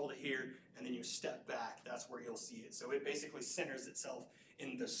you just hold it here and then you step back, that's where you'll see it. So it basically centers itself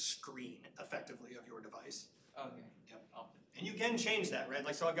in the screen, effectively, of your device. Okay. Yep. And you can change that, right?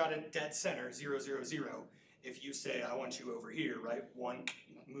 Like, so I've got it dead center, 0, 0, 0. If you say, I want you over here, right?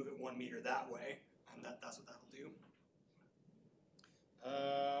 Move it 1 meter that way, and that's what that'll do.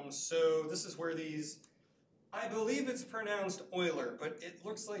 So this is where these, I believe it's pronounced Euler, but it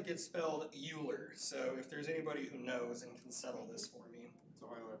looks like it's spelled Euler. So if there's anybody who knows and can settle this for me. It's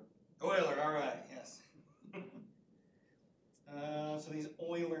Euler. Euler, all right, yes. So these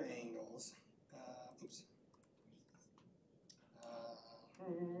Euler angles. Oops.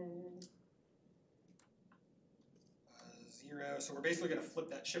 0. So we're basically going to flip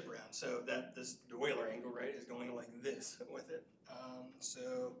that ship around so that this Euler angle, right, is going like this with it.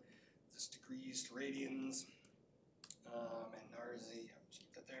 So this degrees to radians, and RZ, I'll just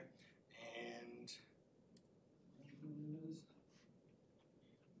keep that there. And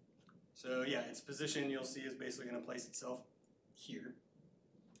so yeah, its position you'll see is basically going to place itself here.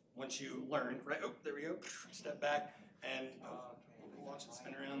 Once you learn, right? Oh, there we go. Step back and watch it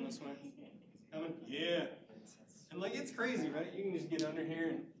spin around this way. Coming? Yeah. And like it's crazy, right? You can just get under here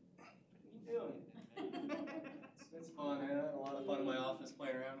and what are you doing? It's fun. I had a lot of fun in my office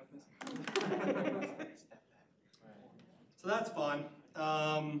playing around with this. So that's fun.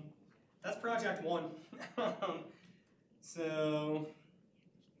 That's project 1. So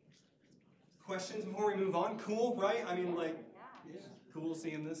questions before we move on? Cool, right? I mean, like, yeah, cool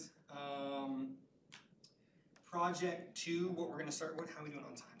seeing this. Project 2, what we're going to start with, how are we doing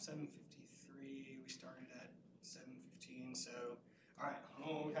on time? 7:53, we started at 7:15, so, all right,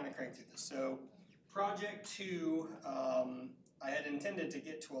 we kind of cranked through this. So, project 2, I had intended to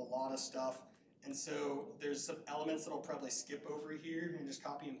get to a lot of stuff, and so there's some elements that I'll probably skip over here and just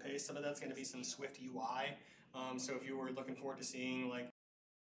copy and paste. Some of that's going to be some Swift UI. So if you were looking forward to seeing like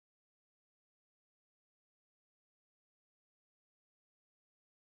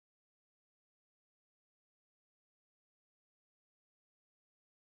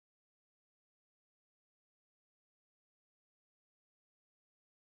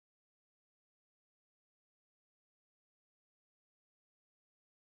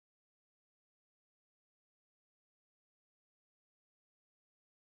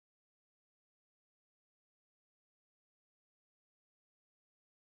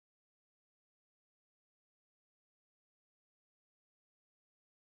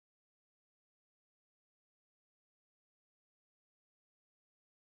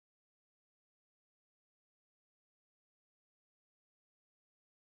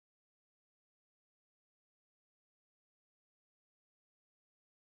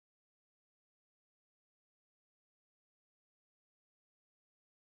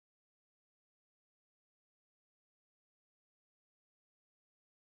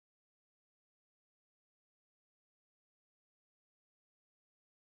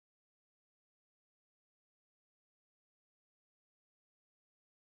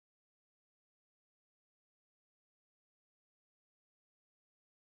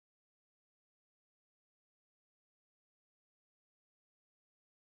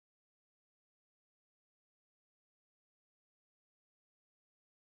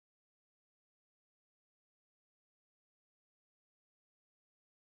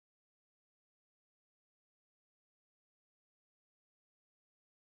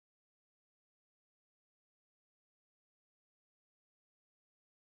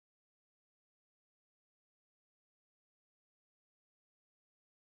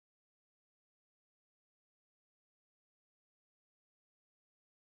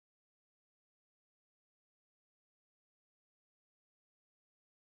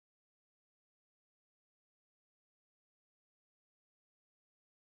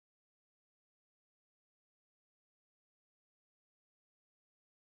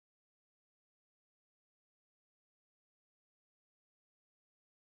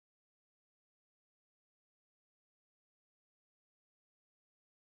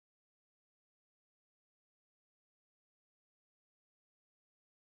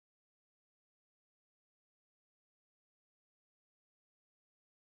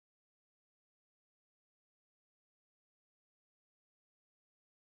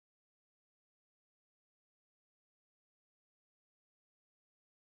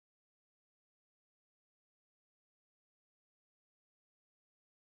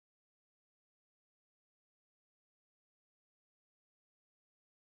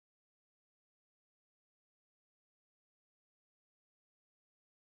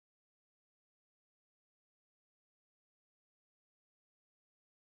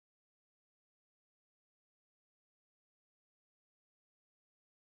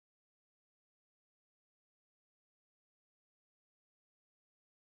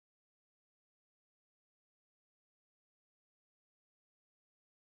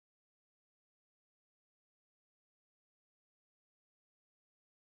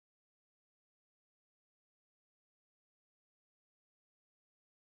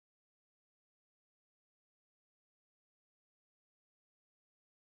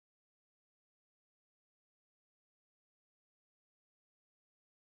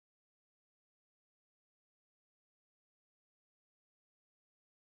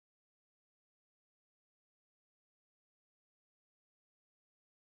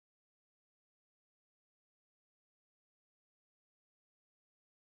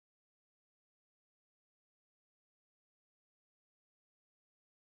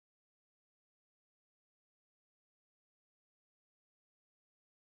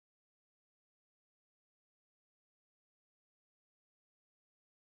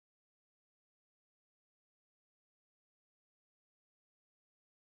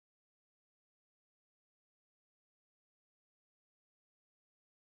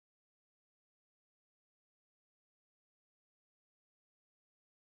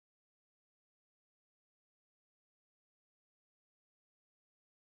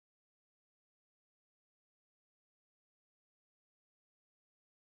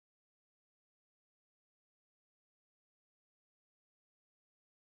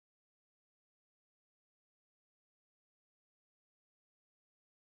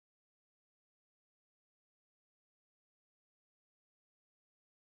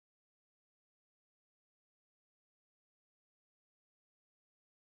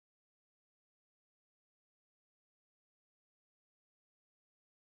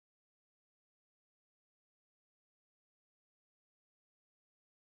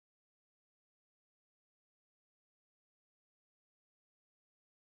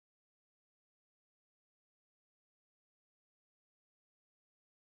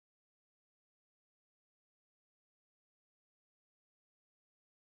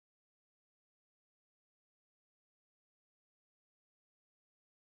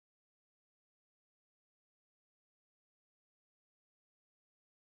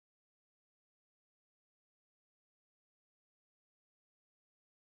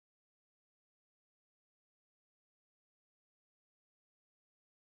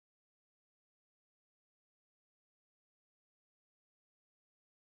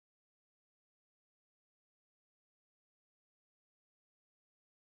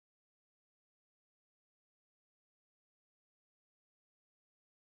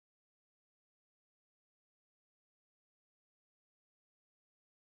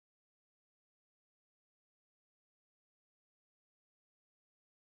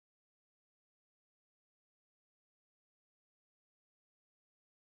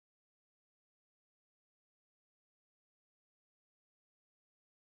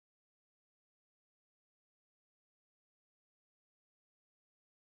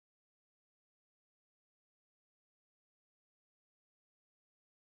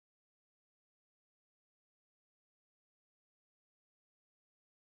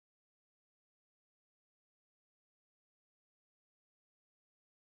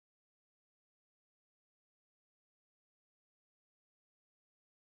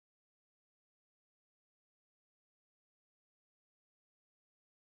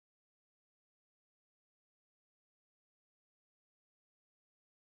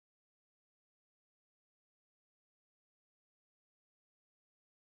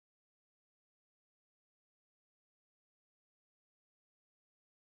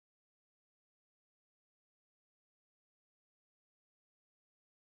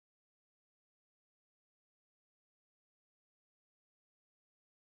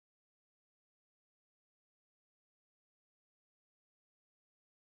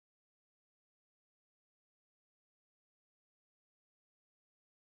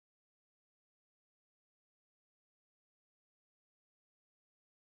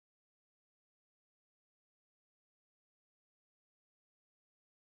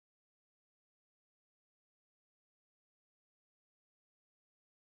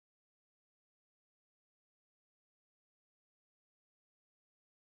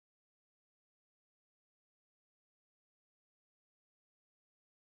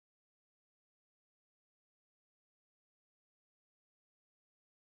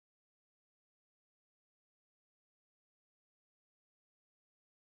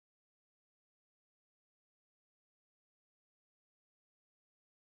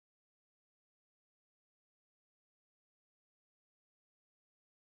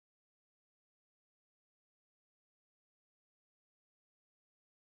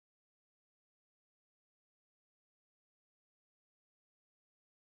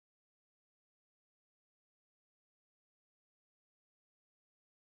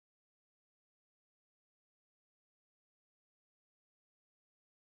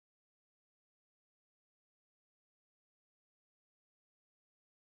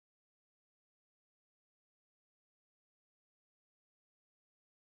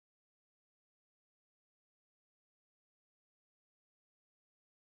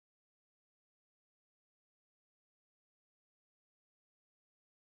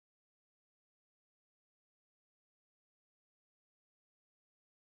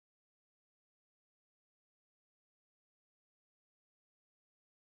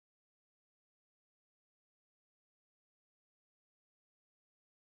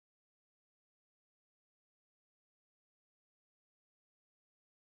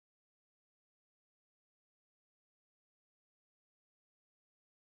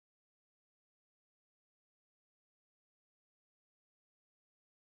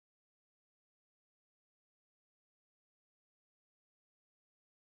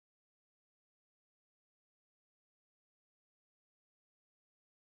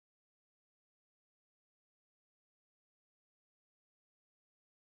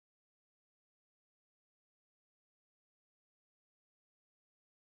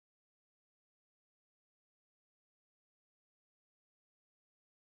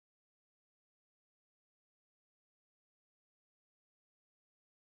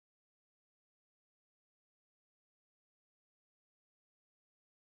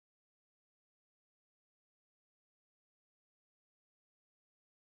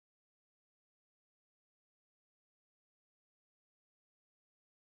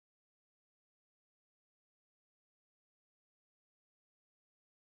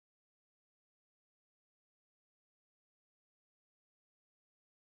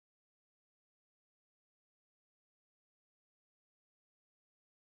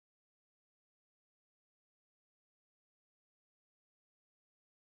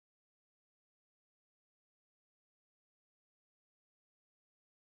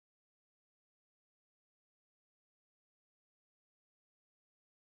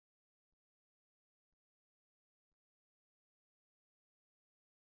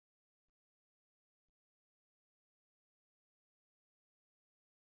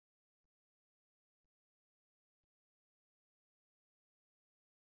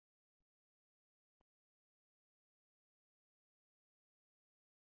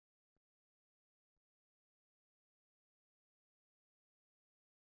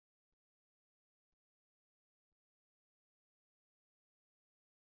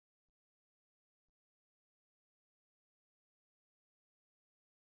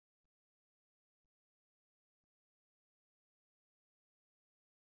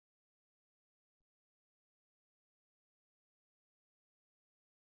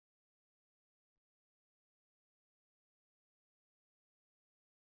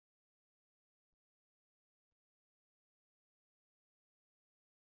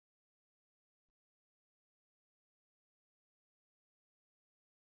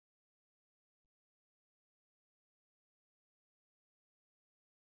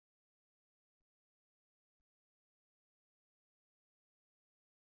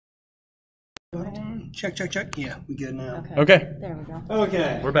Check, check, check. Yeah, we good now. Okay. There we go.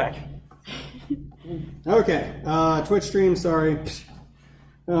 Okay. We're back. Okay. Twitch stream, sorry.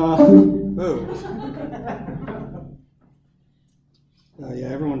 Oh, yeah,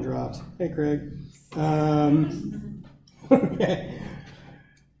 everyone dropped. Hey, Craig. Okay.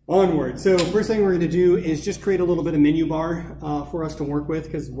 Onward. So first thing we're going to do is just create a little bit of menu bar for us to work with,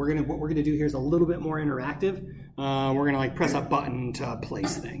 because what we're going to do here is a little bit more interactive. We're going to like press a button to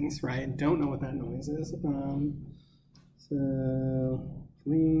place things, right? Don't know what that noise is. So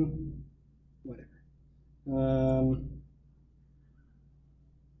whatever.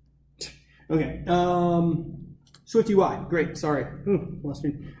 Okay. Swift UI. Great. Sorry. Lost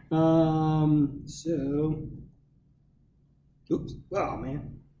screen. So. Oops. Oh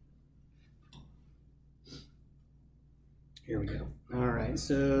man. Here we go. All right,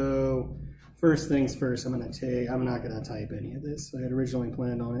 so first things first, I'm not gonna type any of this. I had originally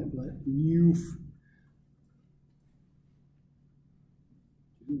planned on it, but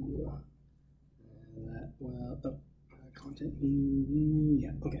content view,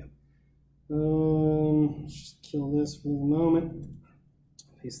 yeah, okay. Let's just kill this for the moment.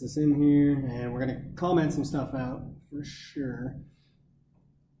 Paste this in here, and we're gonna comment some stuff out for sure.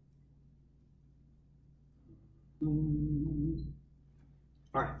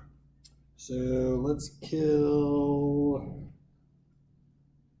 All right, so let's kill.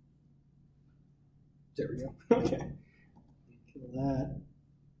 There we go. Okay, kill that.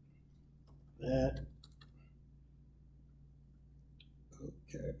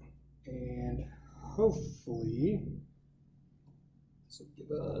 Okay, and hopefully this will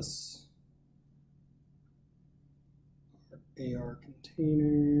give us our AR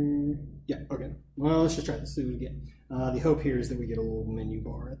container. Yeah. Okay. Well, let's just try this. See what we get. The hope here is that we get a little menu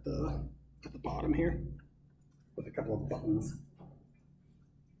bar at the bottom here with a couple of buttons.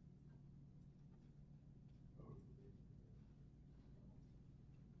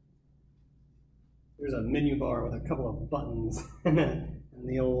 There's a menu bar with a couple of buttons and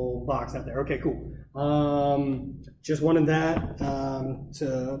the old box out there. Okay, cool. Just wanted that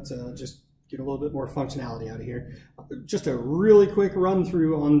to just get a little bit more functionality out of here. Just a really quick run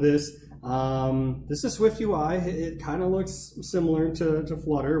through on this. This is Swift UI. It kind of looks similar to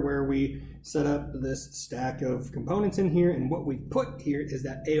Flutter, where we set up this stack of components in here, and what we put here is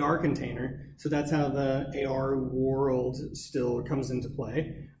that AR container. So that's how the AR world still comes into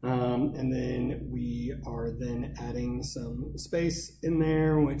play. And then we are then adding some space in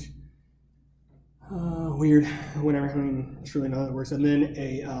there, which weird, whatever, I mean, truly know how that works. And then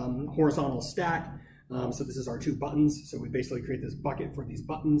a horizontal stack. So this is our two buttons. So we basically create this bucket for these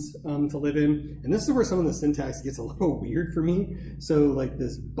buttons to live in. And this is where some of the syntax gets a little weird for me. So like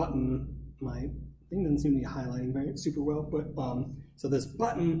this button, my thing doesn't seem to be highlighting very super well, but so this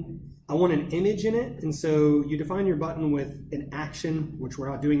button, I want an image in it. And so you define your button with an action, which we're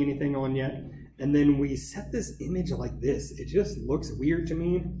not doing anything on yet. And then we set this image like this. It just looks weird to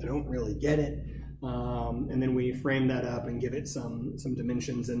me. I don't really get it. And then we frame that up and give it some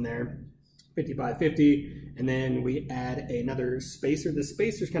dimensions in there. 50 by 50, and then we add another spacer. The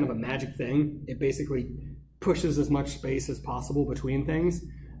spacer is kind of a magic thing. It basically pushes as much space as possible between things.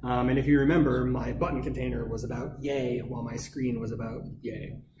 And if you remember, my button container was about yay, while my screen was about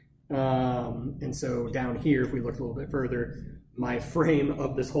yay. And so down here, if we look a little bit further, my frame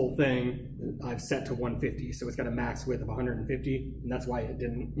of this whole thing, I've set to 150. So it's got a max width of 150, and that's why it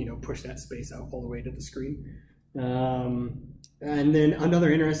didn't, push that space out all the way to the screen. And then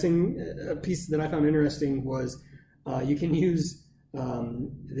another interesting piece that I found interesting was you can use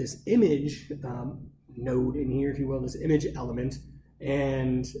this image node in here, if you will, this image element,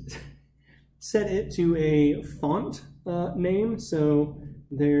 and set it to a font name. So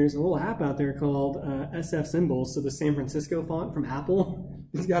there's a little app out there called SF Symbols. So the San Francisco font from Apple,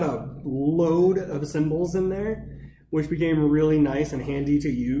 it's got a load of symbols in there, which became really nice and handy to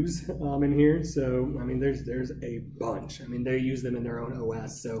use in here. So, I mean, there's a bunch. I mean, they use them in their own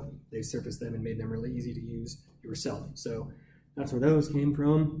OS, so they surfaced them and made them really easy to use yourself. So that's where those came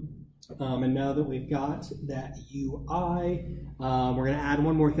from. And now that we've got that UI, we're gonna add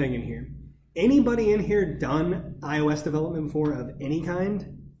one more thing in here. Anybody in here done iOS development before of any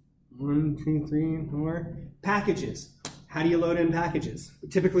kind? 1, 2, 3, 4. Packages. How do you load in packages?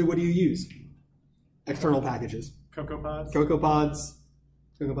 Typically, what do you use? External packages. CocoaPods. CocoaPods.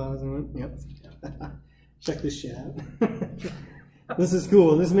 CocoaPods, yep. Check this shit out. This is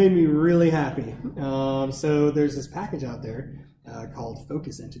cool. This made me really happy. So there's this package out there called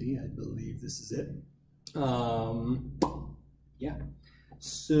Focus Entity. I believe this is it. Yeah.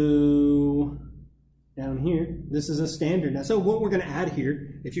 So down here. This is a standard. Now, so what we're going to add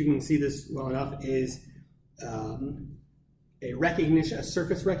here, if you can see this well enough, is a recognition, a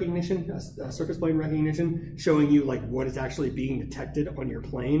surface recognition, a surface plane recognition, showing you like what is actually being detected on your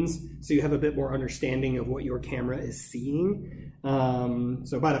planes, so you have a bit more understanding of what your camera is seeing.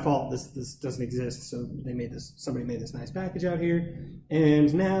 So by default, this doesn't exist. So somebody made this nice package out here,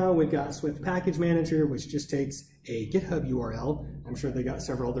 and now we've got Swift Package Manager, which just takes a GitHub URL. I'm sure they got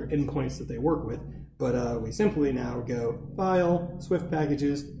several other endpoints that they work with, but we simply now go File, Swift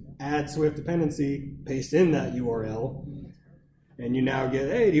Packages, add Swift dependency, paste in that URL. And you now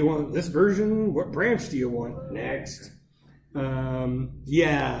get, hey, do you want this version? What branch do you want? Next.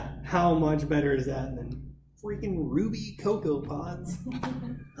 Yeah, how much better is that than freaking Ruby Cocoa Pods?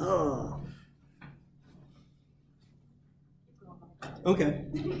 Oh. Okay.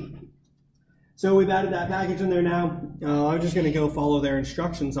 So we've added that package in there now. I'm just going to go follow their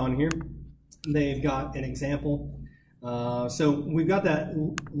instructions on here. They've got an example. So we've got that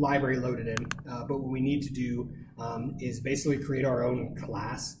library loaded in, but what we need to do is basically create our own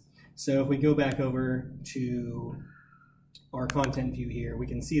class. So if we go back over to our content view here, we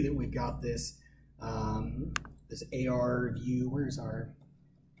can see that we've got this this AR view. Where's our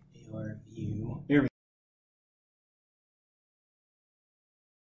AR view? There we go.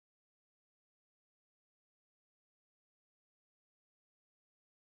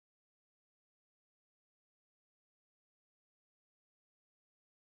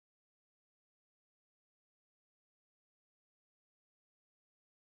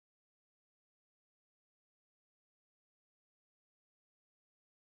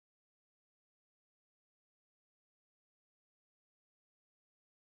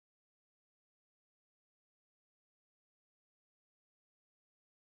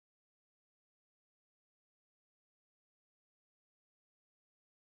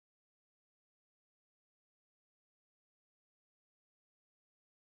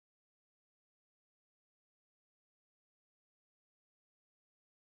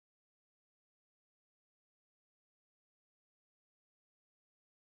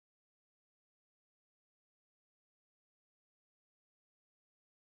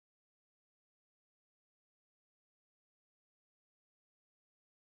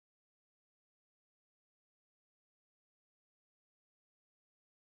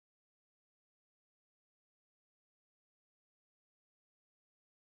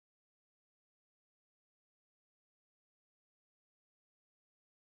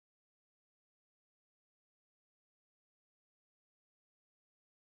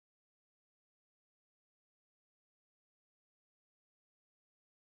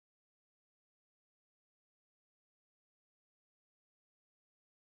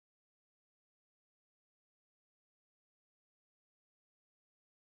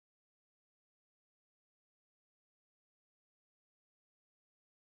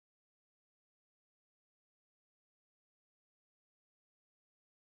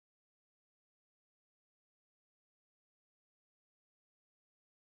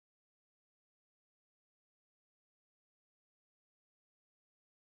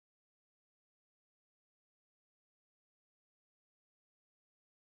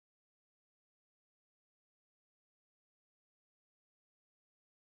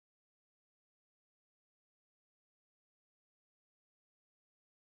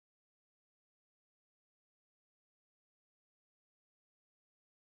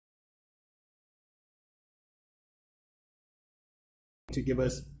 To give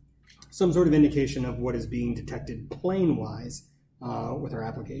us some sort of indication of what is being detected plane-wise with our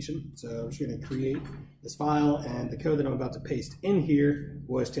application. So I'm just going to create this file, and the code that I'm about to paste in here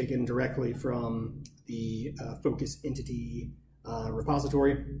was taken directly from the focus entity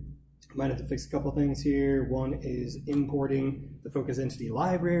repository. I might have to fix a couple things here. One is importing the focus entity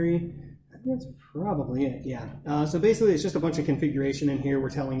library. That's probably it, yeah. So basically it's just a bunch of configuration in here. We're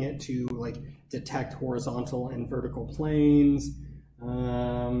telling it to like detect horizontal and vertical planes,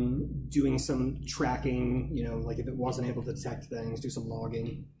 doing some tracking, you know, like if it wasn't able to detect things, do some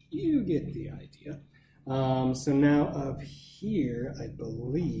logging. You get the idea. So now up here, I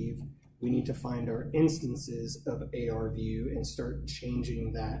believe we need to find our instances of AR view and start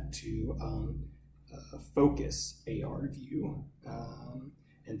changing that to a focus AR view.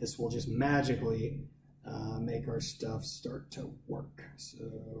 And this will just magically make our stuff start to work.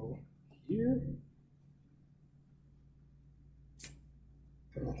 So here.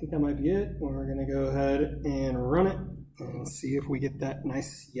 I think that might be it. We're going to go ahead and run it and see if we get that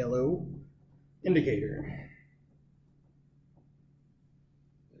nice yellow indicator.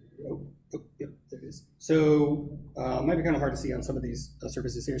 Oh, yep, there it is. So it might be kind of hard to see on some of these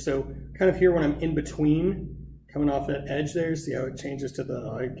surfaces here. So kind of here when I'm in between, coming off that edge there, see how it changes to the,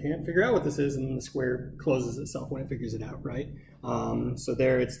 I can't figure out what this is, and then the square closes itself when it figures it out, right? So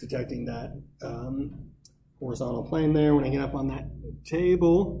there it's detecting that horizontal plane there. When I get up on that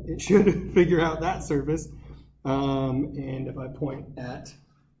table, it should figure out that surface. And if I point at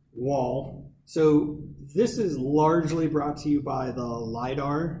wall, so this is largely brought to you by the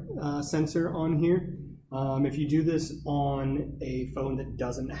LiDAR sensor on here. If you do this on a phone that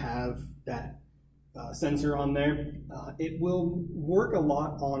doesn't have that sensor on there, it will work a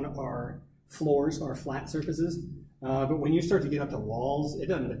lot on our floors, our flat surfaces. But when you start to get up to walls, it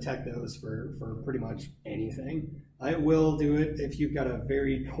doesn't detect those for pretty much anything. It will do it if you've got a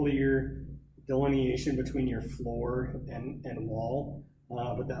very clear delineation between your floor and wall.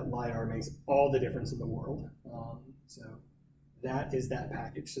 But that LiDAR makes all the difference in the world. So that is that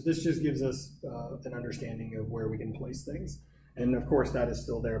package. So this just gives us an understanding of where we can place things. And of course that is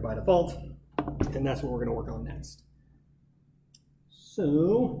still there by default, and that's what we're gonna work on next.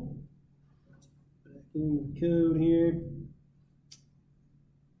 So, back in the code here.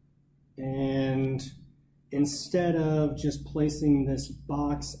 And instead of just placing this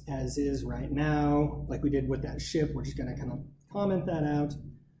box as is right now, like we did with that ship, we're just gonna kind of comment that out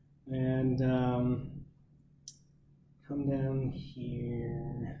and come down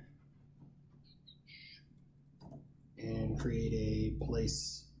here and create a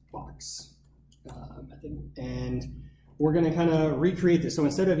place box method. And we're going to kind of recreate this. So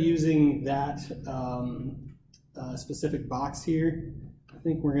instead of using that specific box here, I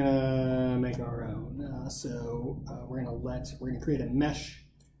think we're going to make our own. We're going to create a mesh,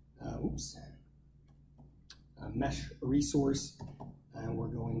 a mesh resource, and we're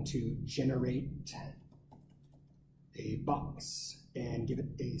going to generate a box and give it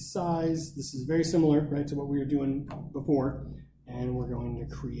a size. This is very similar, right, to what we were doing before. And we're going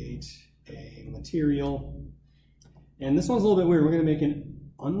to create a material. And this one's a little bit weird. We're going to make an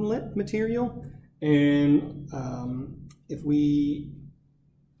unlit material. And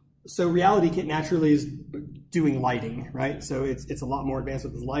so RealityKit naturally is doing lighting, right? So it's a lot more advanced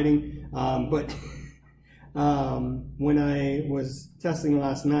with the lighting. But when I was testing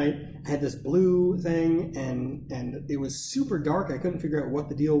last night, I had this blue thing, and it was super dark. I couldn't figure out what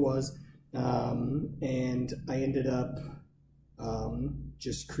the deal was, and I ended up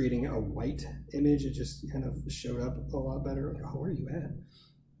just creating a white image. It just kind of showed up a lot better. Oh, where are you at?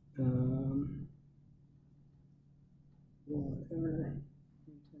 Whatever.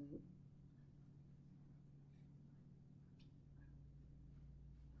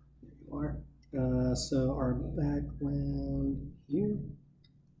 There you are. So our background here.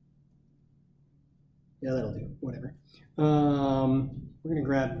 Yeah, that'll do, whatever. We're gonna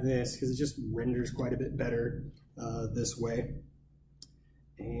grab this because it just renders quite a bit better this way.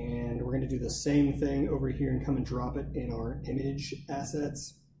 And we're gonna do the same thing over here and come and drop it in our image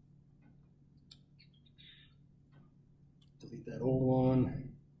assets. Delete that old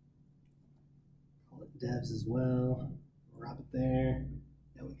one. Call it devs as well. Drop it there.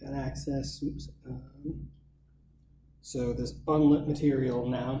 Now we've got access. Oops. So this unlit material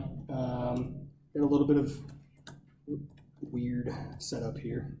now. Got a little bit of weird setup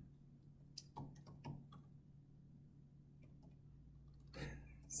here.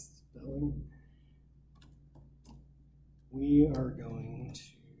 Spelling. We are going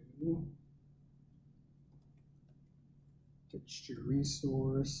to texture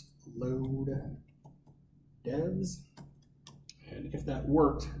resource load devs. And if that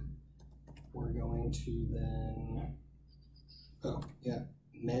worked, we're going to then, oh yeah,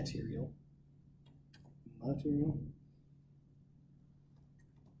 material. We're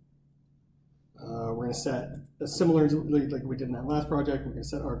going to set, similar to like we did in that last project, we're going to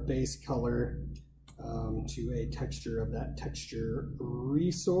set our base color to a texture of that texture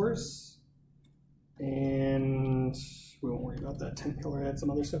resource. And we won't worry about that tint color, add some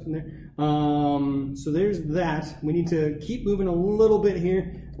other stuff in there. So there's that. We need to keep moving a little bit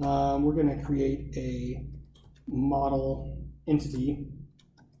here. We're going to create a model entity.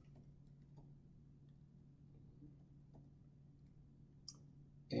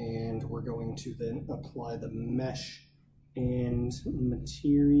 And we're going to then apply the mesh and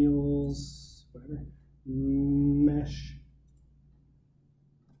materials, whatever, mesh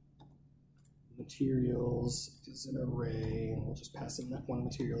materials is an array, and we'll just pass in that one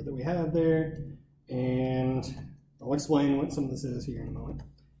material that we have there. And I'll explain what some of this is here in a moment.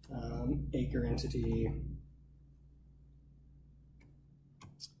 Acre entity.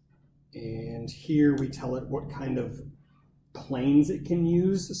 And here we tell it what kind of planes it can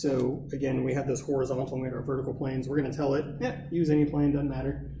use. So again, we have this horizontal and we have our vertical planes. We're going to tell it, yeah, use any plane, doesn't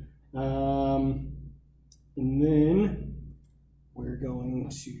matter. And then we're going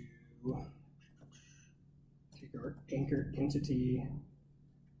to take our anchor entity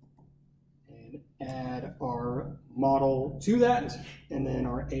and add our model to that, and then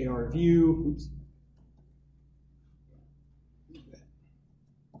our AR view. Oops.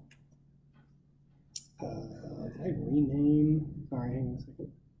 Did I rename? Sorry, hang on a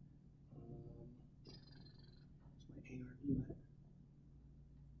second. Where's my AR view at?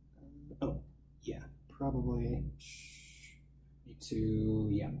 Oh, yeah, probably need to,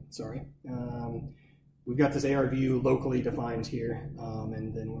 yeah, sorry. We've got this AR view locally defined here,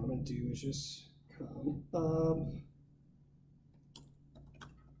 and then what I'm going to do is just come up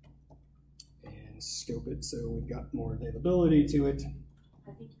and scope it so we've got more availability to it.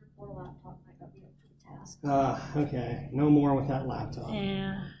 I think your poor laptop might not be up to the task. Okay, no more with that laptop.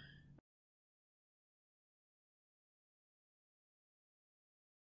 Yeah.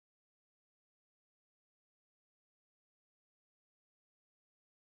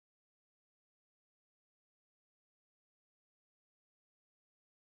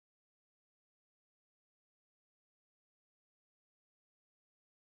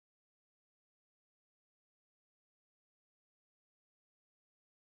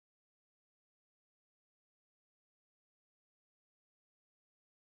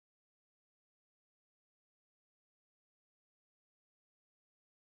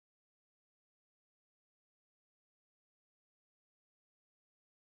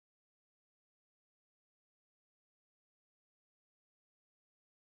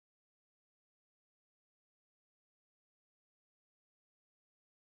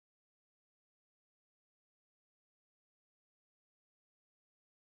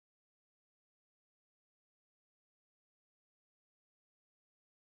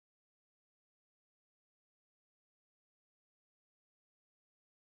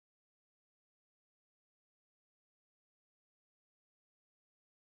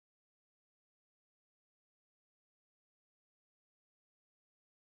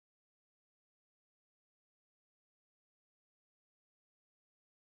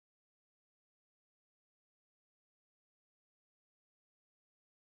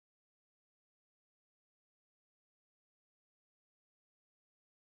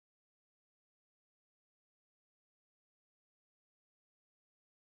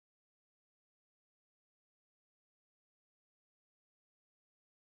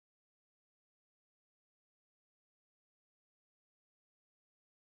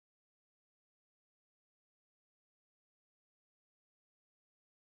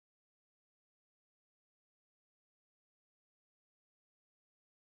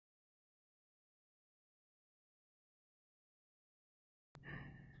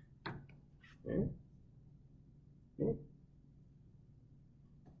 Okay. Okay.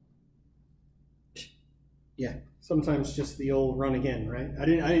 Yeah, sometimes just the old run again, right? I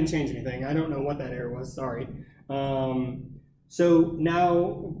didn't change anything. I don't know what that error was. Sorry. So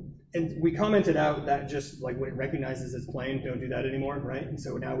now, and we commented out that just like what it recognizes as plane, don't do that anymore, right? And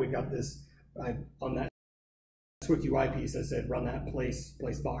so now we've got this on that Swift UI piece that said run that place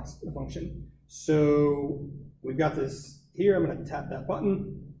box function. So we've got this here. I'm going to tap that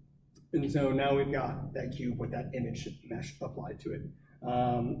button. And so now we've got that cube with that image mesh applied to it.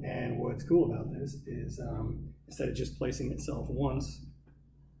 And what's cool about this is instead of just placing itself once,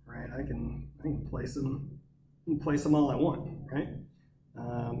 right? I can place them all I want, right?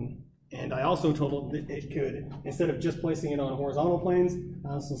 And I also told it that it could, instead of just placing it on horizontal planes, I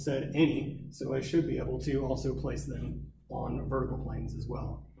also said any, so I should be able to also place them on vertical planes as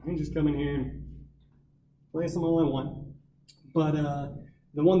well. I can just come in here and place them all I want. But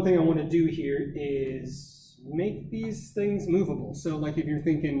the one thing I want to do here is make these things movable. So like if you're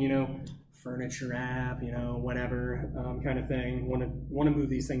thinking, you know, furniture app, you know, whatever kind of thing, want to move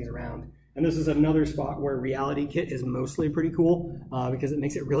these things around. And this is another spot where RealityKit is mostly pretty cool because it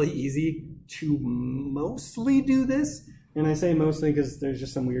makes it really easy to mostly do this. And I say mostly because there's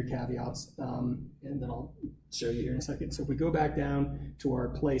just some weird caveats, and then I'll show you here in a second. So if we go back down to our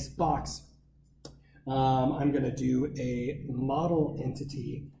place box, I'm going to do a model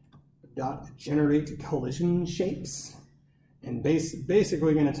entity dot generate collision shapes, and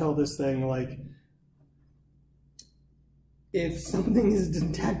basically going to tell this thing like, if something is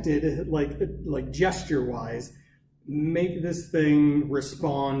detected like gesture wise, make this thing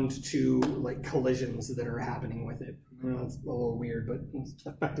respond to like collisions that are happening with it. I know it's a little weird, but it's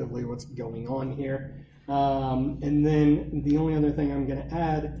effectively what's going on here. And then the only other thing I'm going to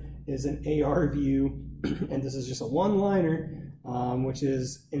add is an AR view and this is just a one-liner, which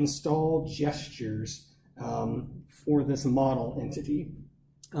is install gestures for this model entity.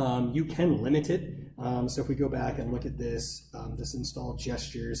 You can limit it. So if we go back and look at this, this install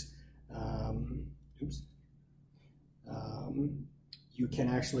gestures, you can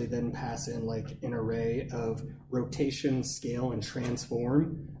actually then pass in like an array of rotation, scale, and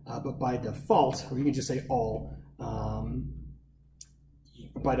transform. But by default, or you can just say all.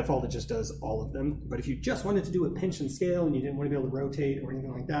 By default, it just does all of them. But if you just wanted to do a pinch and scale and you didn't want to be able to rotate or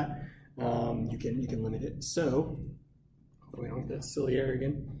anything like that, you can limit it. So we don't get that silly error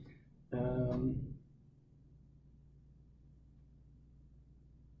again.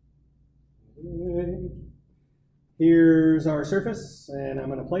 Here's our surface, and I'm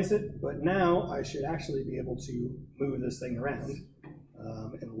going to place it, but now I should actually be able to move this thing around,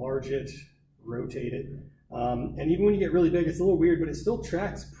 enlarge it, rotate it, and even when you get really big, it's a little weird, but it still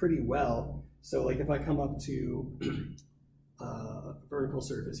tracks pretty well. So like if I come up to vertical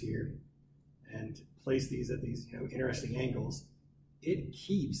surface here and place these at these interesting angles, it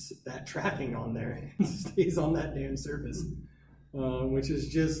keeps that tracking on there and stays on that damn surface, which is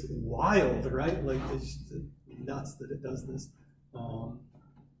just wild, right? Like it's just nuts that it does this. Yeah,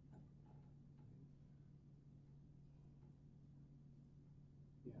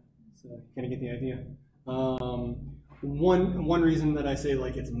 so you kind of get the idea. One reason that I say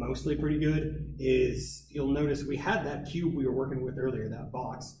like it's mostly pretty good is you'll notice we had that cube we were working with earlier, that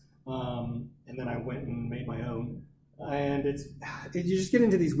box, and then I went and made my own. And you just get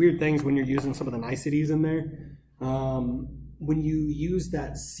into these weird things when you're using some of the niceties in there. When you use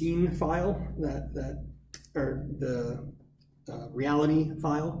that scene file, or the reality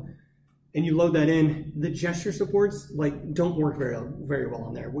file, and you load that in, the gesture supports like don't work very well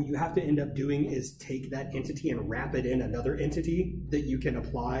on there. What you have to end up doing is take that entity and wrap it in another entity that you can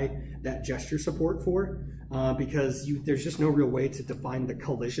apply that gesture support for, because there's just no real way to define the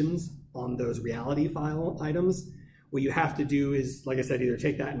collisions on those reality file items. What you have to do is, like I said, either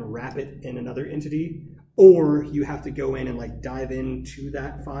take that and wrap it in another entity, or you have to go in and like dive into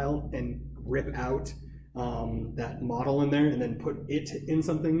that file and rip out that model in there and then put it in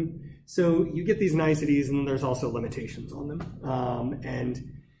something. So you get these niceties, and then there's also limitations on them.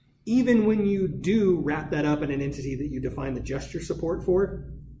 And even when you do wrap that up in an entity that you define the gesture support for,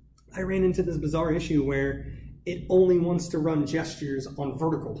 I ran into this bizarre issue where it only wants to run gestures on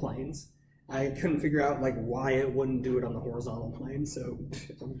vertical planes. I couldn't figure out like why it wouldn't do it on the horizontal plane, so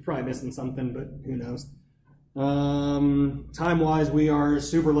I'm probably missing something, but who knows. Time-wise, we are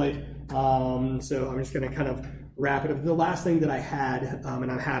super late, so I'm just going to kind of wrap it up. The last thing that I had, and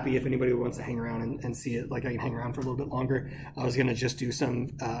I'm happy if anybody wants to hang around and see it, like I can hang around for a little bit longer, I was going to just do some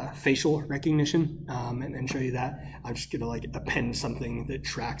facial recognition and show you that. I'm just going to like append something that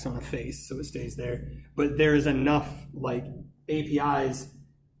tracks on a face so it stays there. But there is enough like APIs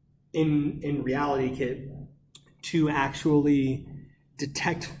in RealityKit to actually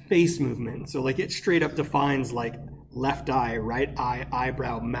detect face movement. So like it straight up defines like left eye, right eye,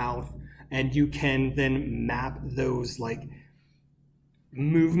 eyebrow, mouth, and you can then map those like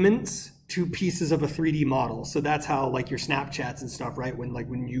movements to pieces of a 3D model. So that's how like your Snapchats and stuff, right?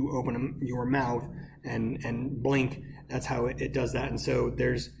 When you open your mouth and blink, that's how it does that. And so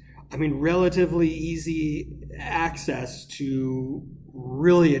there's, I mean, relatively easy access to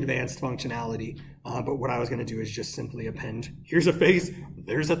really advanced functionality. But what I was going to do is just simply append, here's a face,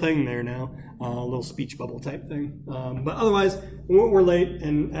 there's a thing there now, a little speech bubble type thing. But otherwise, we're late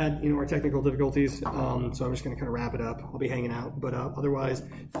and had our technical difficulties, so I'm just going to kind of wrap it up. I'll be hanging out, but otherwise,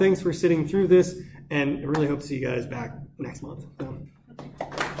 thanks for sitting through this, and I really hope to see you guys back next month.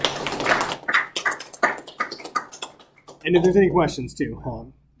 And if there's any questions too,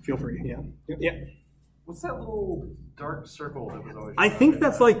 feel free. Yeah. What's that little dark circle that was always? I think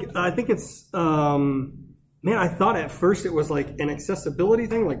that's like, I think it's, man, I thought at first it was like an accessibility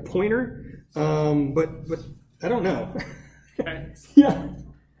thing, like pointer, but I don't know. Okay. Yeah.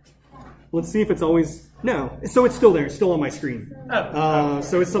 Let's see if it's always, no. So it's still there, it's still on my screen. Oh.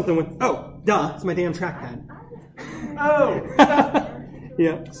 So it's something with, oh, duh, it's my damn trackpad. Oh.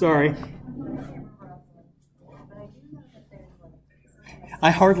 Yeah, sorry. I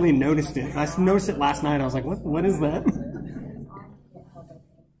hardly noticed it. I noticed it last night. I was like, what is that?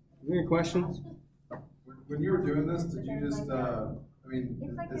 Any questions? When you were doing this, did you just,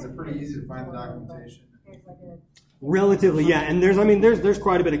 is it pretty easy to find the documentation? Relatively, yeah. And there's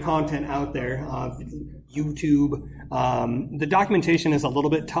quite a bit of content out there. YouTube. The documentation is a little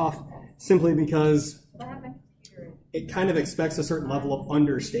bit tough simply because it kind of expects a certain level of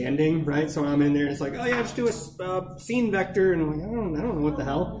understanding, right? So I'm in there and it's like, oh yeah, just do a scene vector, and I'm like, I don't know what the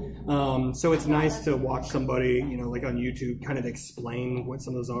hell. So it's nice to watch somebody, like on YouTube, kind of explain what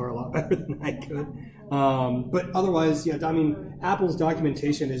some of those are a lot better than I could. But otherwise, yeah, I mean, Apple's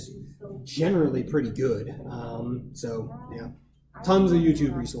documentation is generally pretty good. So yeah, tons of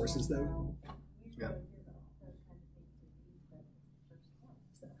YouTube resources though. Yeah.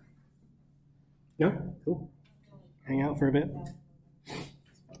 No? Cool. Hang out for a bit.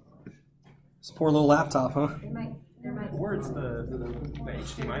 This poor little laptop, huh? Or it's the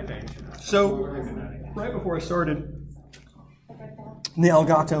HDMI thing. So, right before I started, the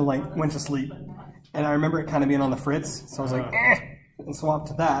Elgato went to sleep. And I remember it kind of being on the fritz, so I was like, and swapped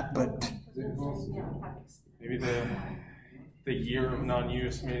to that, but... Maybe the year of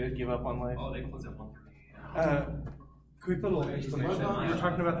non-use made it give up on life. Oh, they closed that one. Quick little explanation. You were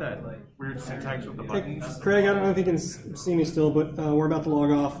talking about that weird syntax with the buttons. Hey, Craig, I don't know if you can see me still, but we're about to log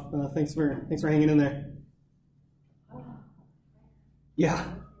off. Thanks for hanging in there. Yeah.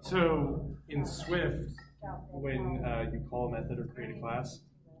 So in Swift, when you call a method or create a class,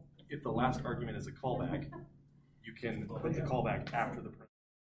 if the last argument is a callback, you can put the callback after the